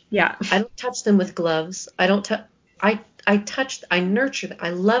touch. Yeah. I don't touch them with gloves. I touch, I nurture them.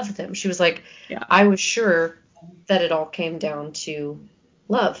 I love them. She was like, yeah. I was sure that it all came down to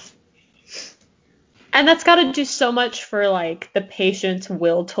love. And that's got to do so much for, like, the patient's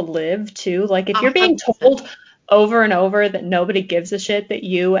will to live, too. Like, if you're being told over and over that nobody gives a shit that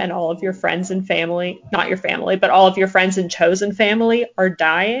you and all of your friends and family, not your family, but all of your friends and chosen family are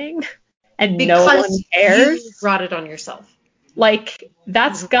dying and no one cares. You brought it on yourself. Like,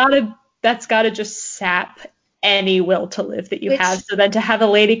 that's gotta just sap any will to live that you have. So then to have a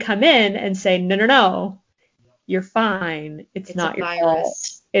lady come in and say, no, you're fine. It's not your fault.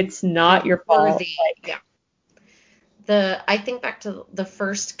 It's not your fault. Yeah. I think back to the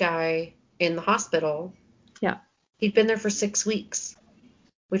first guy in the hospital. Yeah. He'd been there for 6 weeks,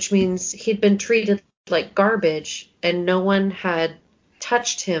 which means he'd been treated like garbage and no one had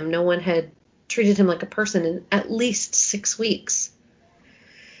touched him. No one had treated him like a person in at least 6 weeks.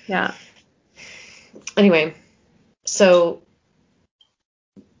 Yeah. Anyway, so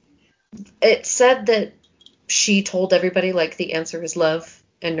it said that she told everybody, like, the answer is love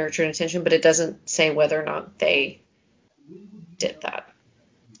and nurture and attention, but it doesn't say whether or not they did that.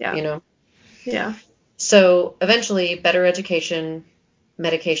 Yeah. You know? Yeah. So eventually, better education,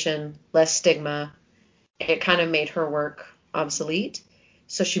 medication, less stigma, it kind of made her work obsolete.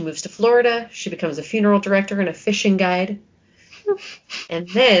 So she moves to Florida. She becomes a funeral director and a fishing guide. And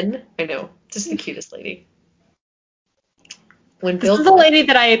then, I know, just the cutest lady. This is the lady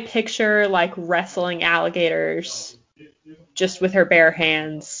that I picture, like, wrestling alligators just with her bare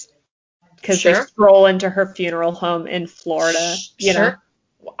hands because they stroll into her funeral home in Florida. You know?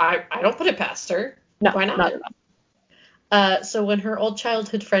 I don't put it past her. No, why not? Not at all. So when her old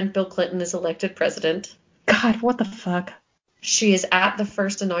childhood friend Bill Clinton is elected president, God, what the fuck? She is at the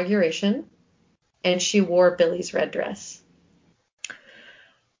first inauguration, and she wore Billy's red dress.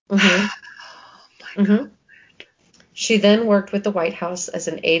 She then worked with the White House as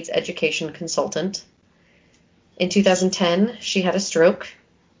an AIDS education consultant. In 2010, she had a stroke,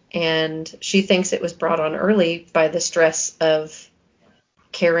 and she thinks it was brought on early by the stress of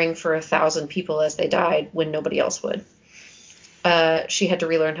caring for 1,000 people as they died when nobody else would. She had to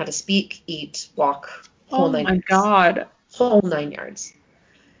relearn how to speak, eat, walk, whole 9 yards. Oh my God. Whole 9 yards.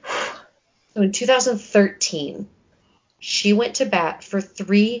 So in 2013, she went to bat for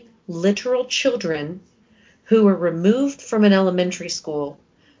 3 literal children who were removed from an elementary school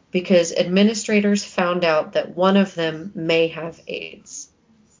because administrators found out that one of them may have AIDS.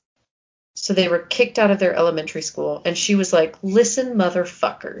 So they were kicked out of their elementary school, and she was like, listen,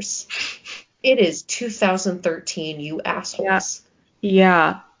 motherfuckers, it is 2013, you assholes.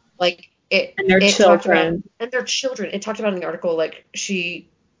 Yeah. Like, and their children. And their children. It talked about in the article, like,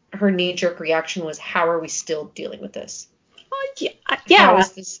 her knee-jerk reaction was, how are we still dealing with this? Yeah. How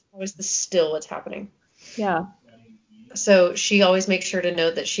is this still what's happening? Yeah. So she always makes sure to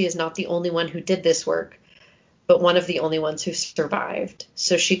note that she is not the only one who did this work, but one of the only ones who survived.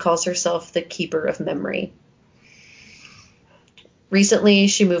 So she calls herself the keeper of memory. Recently,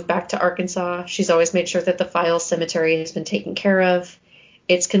 she moved back to Arkansas. She's always made sure that the Files Cemetery has been taken care of.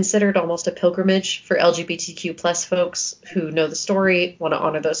 It's considered almost a pilgrimage for LGBTQ plus folks who know the story, want to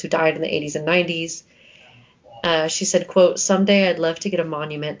honor those who died in the 80s and 90s. She said, quote, someday I'd love to get a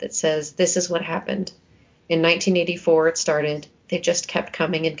monument that says, this is what happened. In 1984, it started. They just kept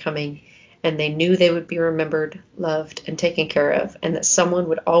coming and coming, and they knew they would be remembered, loved, and taken care of, and that someone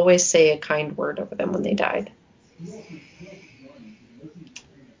would always say a kind word over them when they died.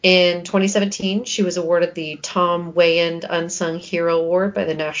 In 2017, she was awarded the Tom Wayand Unsung Hero Award by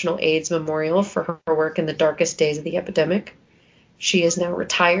the National AIDS Memorial for her work in the darkest days of the epidemic. She is now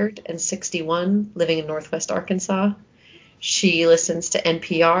retired and 61, living in Northwest Arkansas. She listens to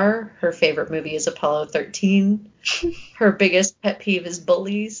NPR. Her favorite movie is Apollo 13. Her biggest pet peeve is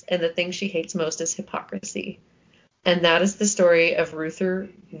bullies, and the thing she hates most is hypocrisy. And that is the story of Ruther.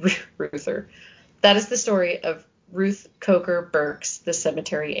 That is the story of Ruth Coker Burks, the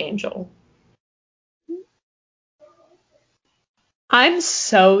Cemetery Angel. I'm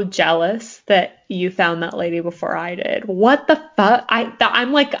so jealous that you found that lady before I did. What the fuck?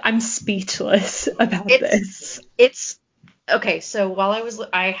 I'm speechless about this. It's okay. So while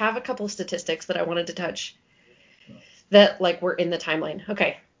I have a couple of statistics that I wanted to touch that like were in the timeline.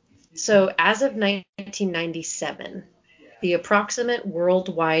 Okay. So as of 1997, the approximate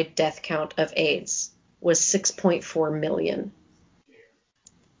worldwide death count of AIDS was 6.4 million.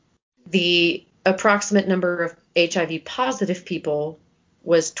 The approximate number of HIV positive people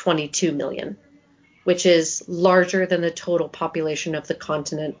was 22 million, which is larger than the total population of the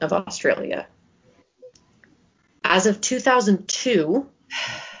continent of Australia. As of 2002,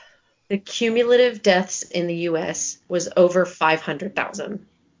 the cumulative deaths in the US was over 500,000.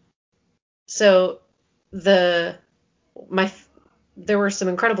 So there were some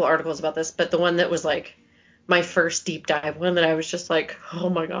incredible articles about this, but the one that was like my first deep dive one that I was just like, oh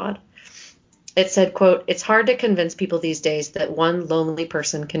my God. It said, quote, "It's hard to convince people these days that one lonely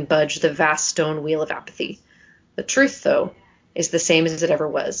person can budge the vast stone wheel of apathy. The truth, though, is the same as it ever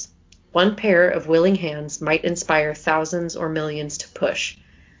was. One pair of willing hands might inspire thousands or millions to push.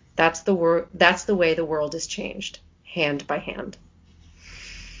 That's the way the world is changed, hand by hand."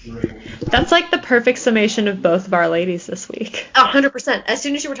 That's like the perfect summation of both of our ladies this week. 100%. As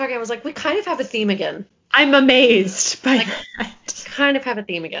soon as you were talking, I was like, we kind of have a theme again. I'm amazed by that. Kind of have a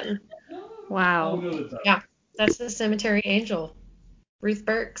theme again. Wow. Yeah, that's the Cemetery Angel, Ruth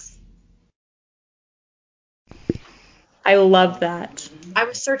Burks. I love that. I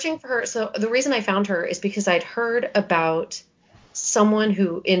was searching for her. So the reason I found her is because I'd heard about someone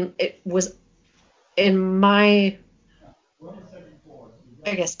who was in my,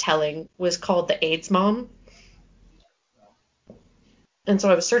 I guess, telling was called the AIDS mom. And so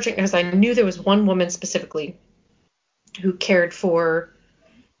I was searching because I knew there was one woman specifically who cared for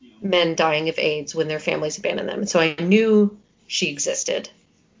men dying of AIDS when their families abandoned them. So I knew she existed.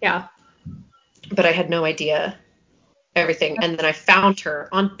 Yeah. But I had no idea everything. And then I found her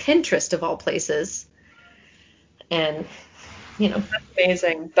on Pinterest of all places. And, that's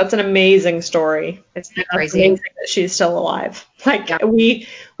amazing. That's an amazing story. It's crazy. Amazing that she's still alive. Like, yeah. we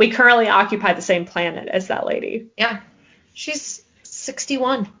currently occupy the same planet as that lady. Yeah. She's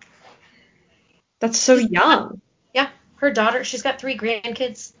 61. That's so young. Yeah. Her daughter, she's got 3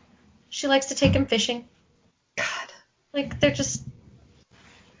 grandkids. She likes to take them fishing. God. Like, they're just...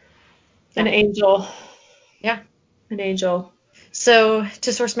 An angel. Yeah. An angel. So,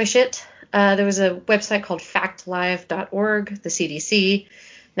 to source my shit, there was a website called factlive.org, the CDC,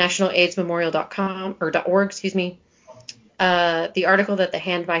 nationalaidesmemorial.com, or .org, excuse me. The article that the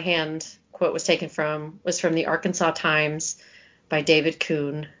hand-by-hand quote was taken from was from the Arkansas Times by David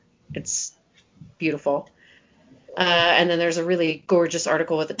Kuhn. It's beautiful. And then there's a really gorgeous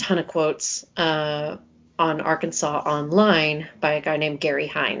article with a ton of quotes on Arkansas Online by a guy named Gary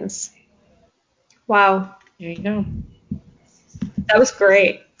Hines. Wow. There you go. That was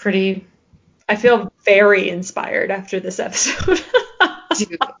great. I feel very inspired after this episode.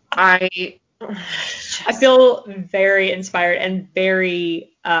 Dude, I feel very inspired and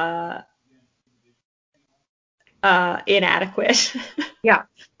very inadequate. Yeah.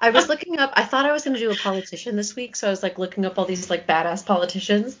 I was looking up, I thought I was going to do a politician this week, so I was like looking up all these like badass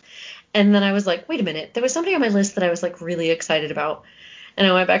politicians. And then I was like, wait a minute, there was somebody on my list that I was like really excited about. And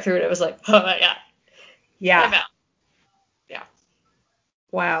I went back through it, I was like, oh my God. Yeah. I'm out. Yeah.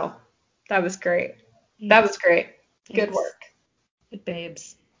 Wow. That was great. That was great. Good work. Good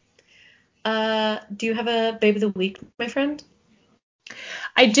babes. Do you have a babe of the week, my friend?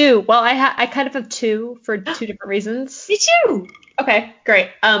 I do. Well, I kind of have 2 for 2 different reasons. Me too. Okay, great.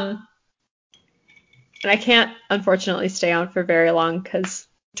 And I can't unfortunately stay on for very long because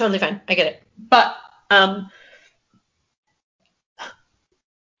totally fine. I get it. But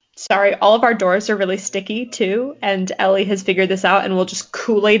sorry, all of our doors are really sticky too, and Ellie has figured this out and will just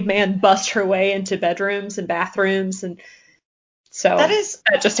Kool-Aid Man bust her way into bedrooms and bathrooms, and so that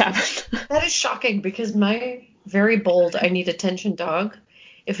just happened. That is shocking because my very bold I need attention dog,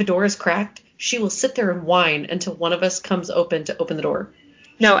 if a door is cracked, she will sit there and whine until one of us comes to open the door.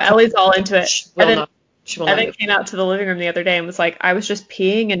 No, Ellie's all into it. She will not. Evan came out to the living room the other day and was like, I was just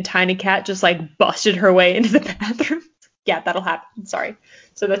peeing and Tiny Cat just like busted her way into the bathroom. Yeah, that'll happen. Sorry.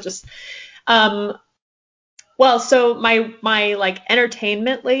 So that's just well, so my like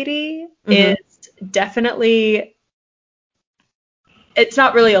entertainment lady is definitely It's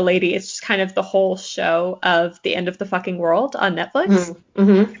not really a lady. It's just kind of the whole show of the end of the fucking world on Netflix.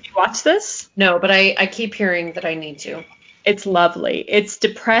 Mm-hmm. You watch this? No, but I keep hearing that I need to. It's lovely. It's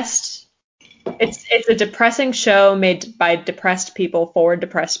depressed. It's a depressing show made by depressed people for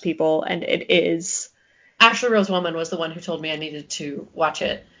depressed people, and it is. Ashley Rose Woman was the one who told me I needed to watch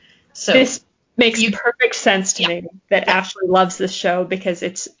it. So This makes perfect sense to me that Ashley loves this show because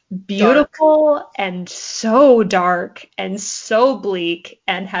it's beautiful and so dark and so bleak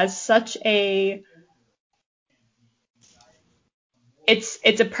and has such a.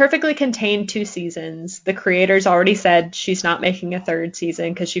 It's a perfectly contained 2 seasons. The creator's already said she's not making a 3rd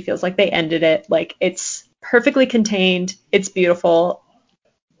season because she feels like they ended it. Like, it's perfectly contained. It's beautiful.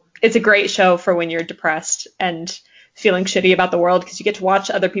 It's a great show for when you're depressed and feeling shitty about the world because you get to watch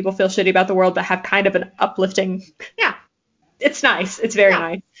other people feel shitty about the world but have kind of an uplifting. Yeah. It's nice. It's very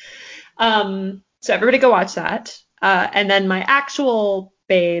nice. So everybody go watch that. And then my actual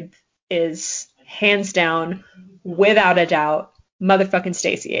babe is hands down, without a doubt, motherfucking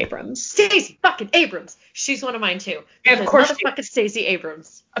Stacey Abrams. Stacey fucking Abrams. She's one of mine too. Of course, motherfucking Stacey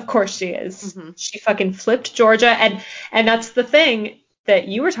Abrams. Of course she is. Mm-hmm. She fucking flipped Georgia, and that's the thing that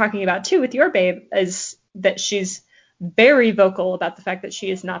you were talking about too with your babe, is that she's very vocal about the fact that she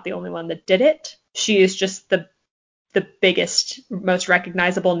is not the only one that did it. She is just the biggest, most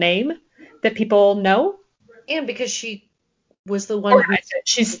recognizable name that people know. And because she was the one who,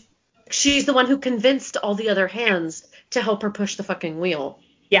 she's the one who convinced all the other hands to help her push the fucking wheel.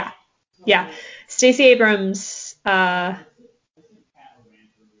 Yeah. Stacey Abrams,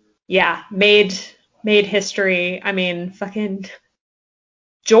 made history. I mean, fucking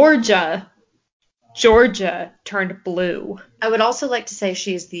Georgia turned blue. I would also like to say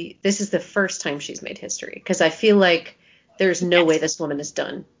this is the first time she's made history, because I feel like there's no way this woman is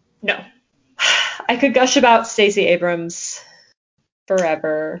done. No. I could gush about Stacey Abrams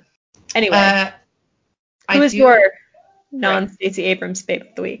forever. Anyway, who is your non-Stacey Abrams babe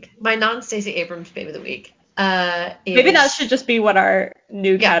of the week? My non-Stacey Abrams babe of the week. Maybe that should just be what our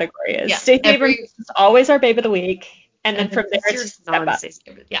new category is. Yeah, Stacey Abrams is always our babe of the week, and then from there it's step up.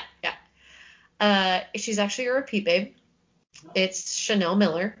 Yeah. She's actually a repeat babe. It's Chanel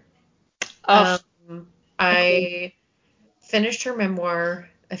Miller. Oh. I finished her memoir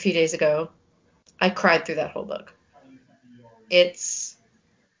a few days ago. I cried through that whole book.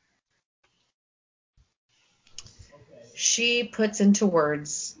 She puts into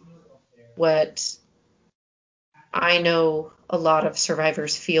words what I know a lot of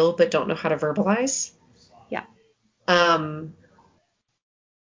survivors feel but don't know how to verbalize. Yeah.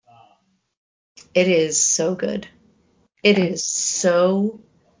 It is so good. It is so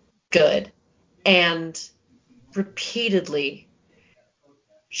good. And repeatedly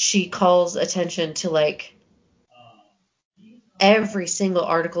she calls attention to like every single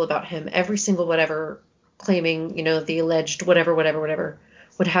article about him, every single whatever claiming, the alleged whatever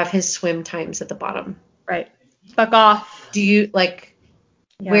would have his swim times at the bottom. Right. Fuck off. Do you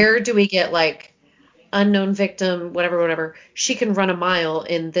where do we get like unknown victim, whatever? She can run a mile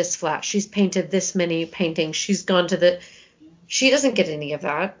in this flat. She's painted this many paintings. She's gone to she doesn't get any of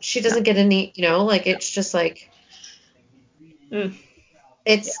that. She doesn't get any, it's just like,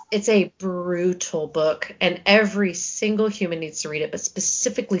 it's a brutal book, and every single human needs to read it, but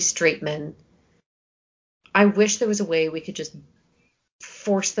specifically straight men. I wish there was a way we could just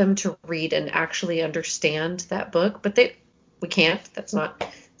force them to read and actually understand that book, but we can't. It's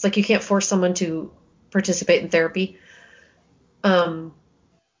like you can't force someone to participate in therapy. Wow.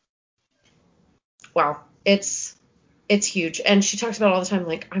 It's huge. And she talks about all the time,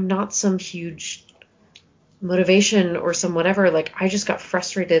 like, I'm not some huge motivation or some whatever. Like, I just got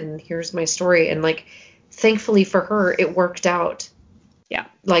frustrated and here's my story. And like, thankfully for her, it worked out. Yeah.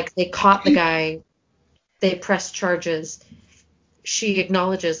 Like, they caught the guy. They pressed charges. She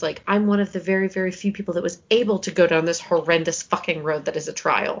acknowledges, like, I'm one of the very, very few people that was able to go down this horrendous fucking road that is a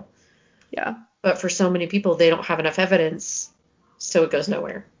trial. Yeah. But for so many people, they don't have enough evidence, so it goes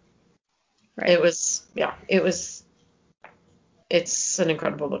nowhere. Right. It's an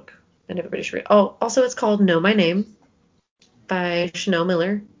incredible book, and everybody should read. Oh, also it's called Know My Name by Chanel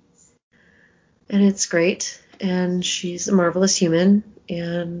Miller, and it's great, and she's a marvelous human,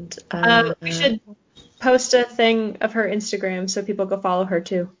 and we should post a thing of her Instagram so people go follow her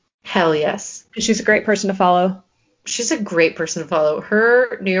too. Hell yes. She's a great person to follow. She's a great person to follow.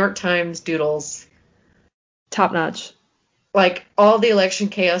 Her New York Times doodles. Top notch. Like, all the election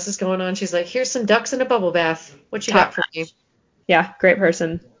chaos is going on. She's like, here's some ducks in a bubble bath. What you got for me? Yeah, great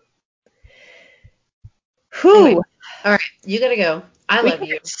person. Whew. Anyway, all right, you gotta go. I love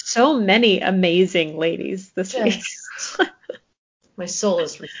you. So many amazing ladies this week. My soul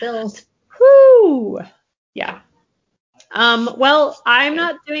is refilled. Whoo! Yeah. Well, I'm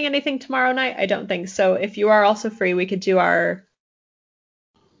not doing anything tomorrow night, I don't think. So if you are also free, we could do our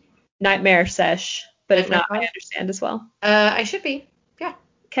nightmare sesh. But if not, I understand as well. I should be. Yeah.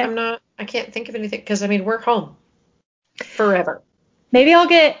 Okay. I can't think of anything because, I mean, we're home. Forever. Maybe I'll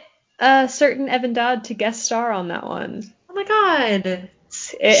get a certain Evan Dodd to guest star on that one. Oh my God.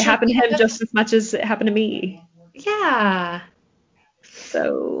 It happened to him just as much as it happened to me. Yeah.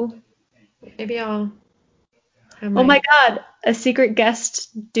 So. Maybe I'll. Oh my God. A secret guest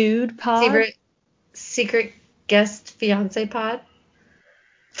dude pod? Secret guest fiance pod?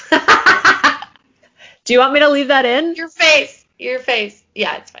 Do you want me to leave that in? Your face.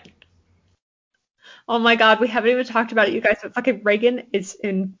 Yeah, it's fine. Oh my God, we haven't even talked about it, you guys, but fucking Reagan is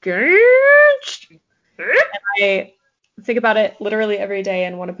engaged. And I think about it literally every day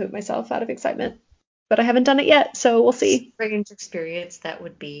and want to poop myself out of excitement. But I haven't done it yet, so we'll see. Strange experience that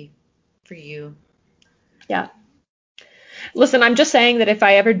would be for you. Yeah. Listen, I'm just saying that if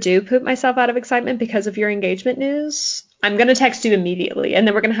I ever do poop myself out of excitement because of your engagement news, I'm going to text you immediately. And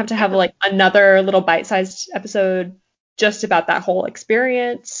then we're going to have like another little bite-sized episode just about that whole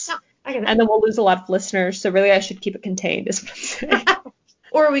experience. No, I get it. And then we'll lose a lot of listeners. So really I should keep it contained is what I'm saying.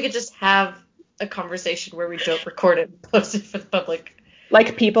 Or we could just have a conversation where we don't record it and post it for the public.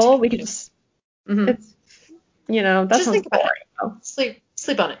 Like people, we could just, it's, that just sounds boring.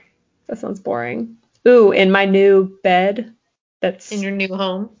 Sleep on it. That sounds boring. Ooh, in my new bed. That's in your new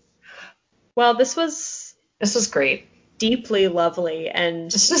home. Well, this was great. Deeply lovely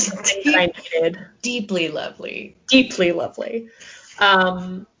and I needed. Deeply lovely. Deeply lovely.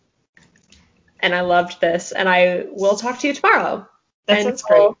 And I loved this, and I will talk to you tomorrow. That sounds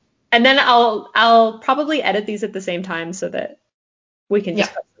great. And then I'll probably edit these at the same time so that we can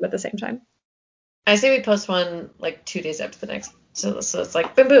just post them at the same time. I say we post one like 2 days after the next, so it's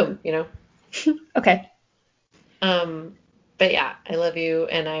like boom boom, Okay. But yeah, I love you,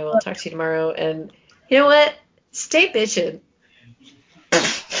 and I will talk to you tomorrow. And you know what? Stay bitchin'.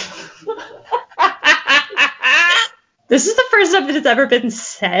 This is the first time that it's ever been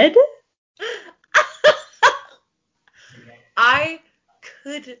said. I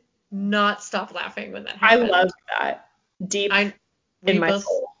could not stop laughing when that happened. I love that. Deep in my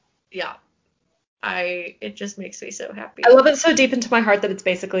soul. Yeah. It just makes me so happy. I love it so deep into my heart that it's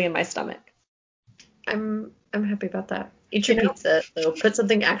basically in my stomach. I'm happy about that. Eat your pizza, though. Put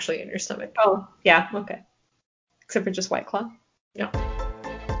something actually in your stomach. Oh, yeah, okay. Except for just White Claw. Yeah.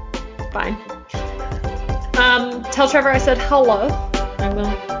 Fine. Tell Trevor I said hello. I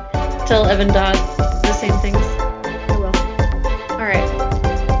will. Tell Evan Dodd the same things. I will. All right.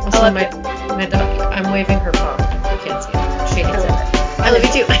 Also, my dog, I'm waving her paw. You can't see it. She hates it. I love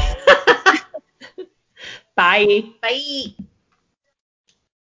you too. Bye. Bye.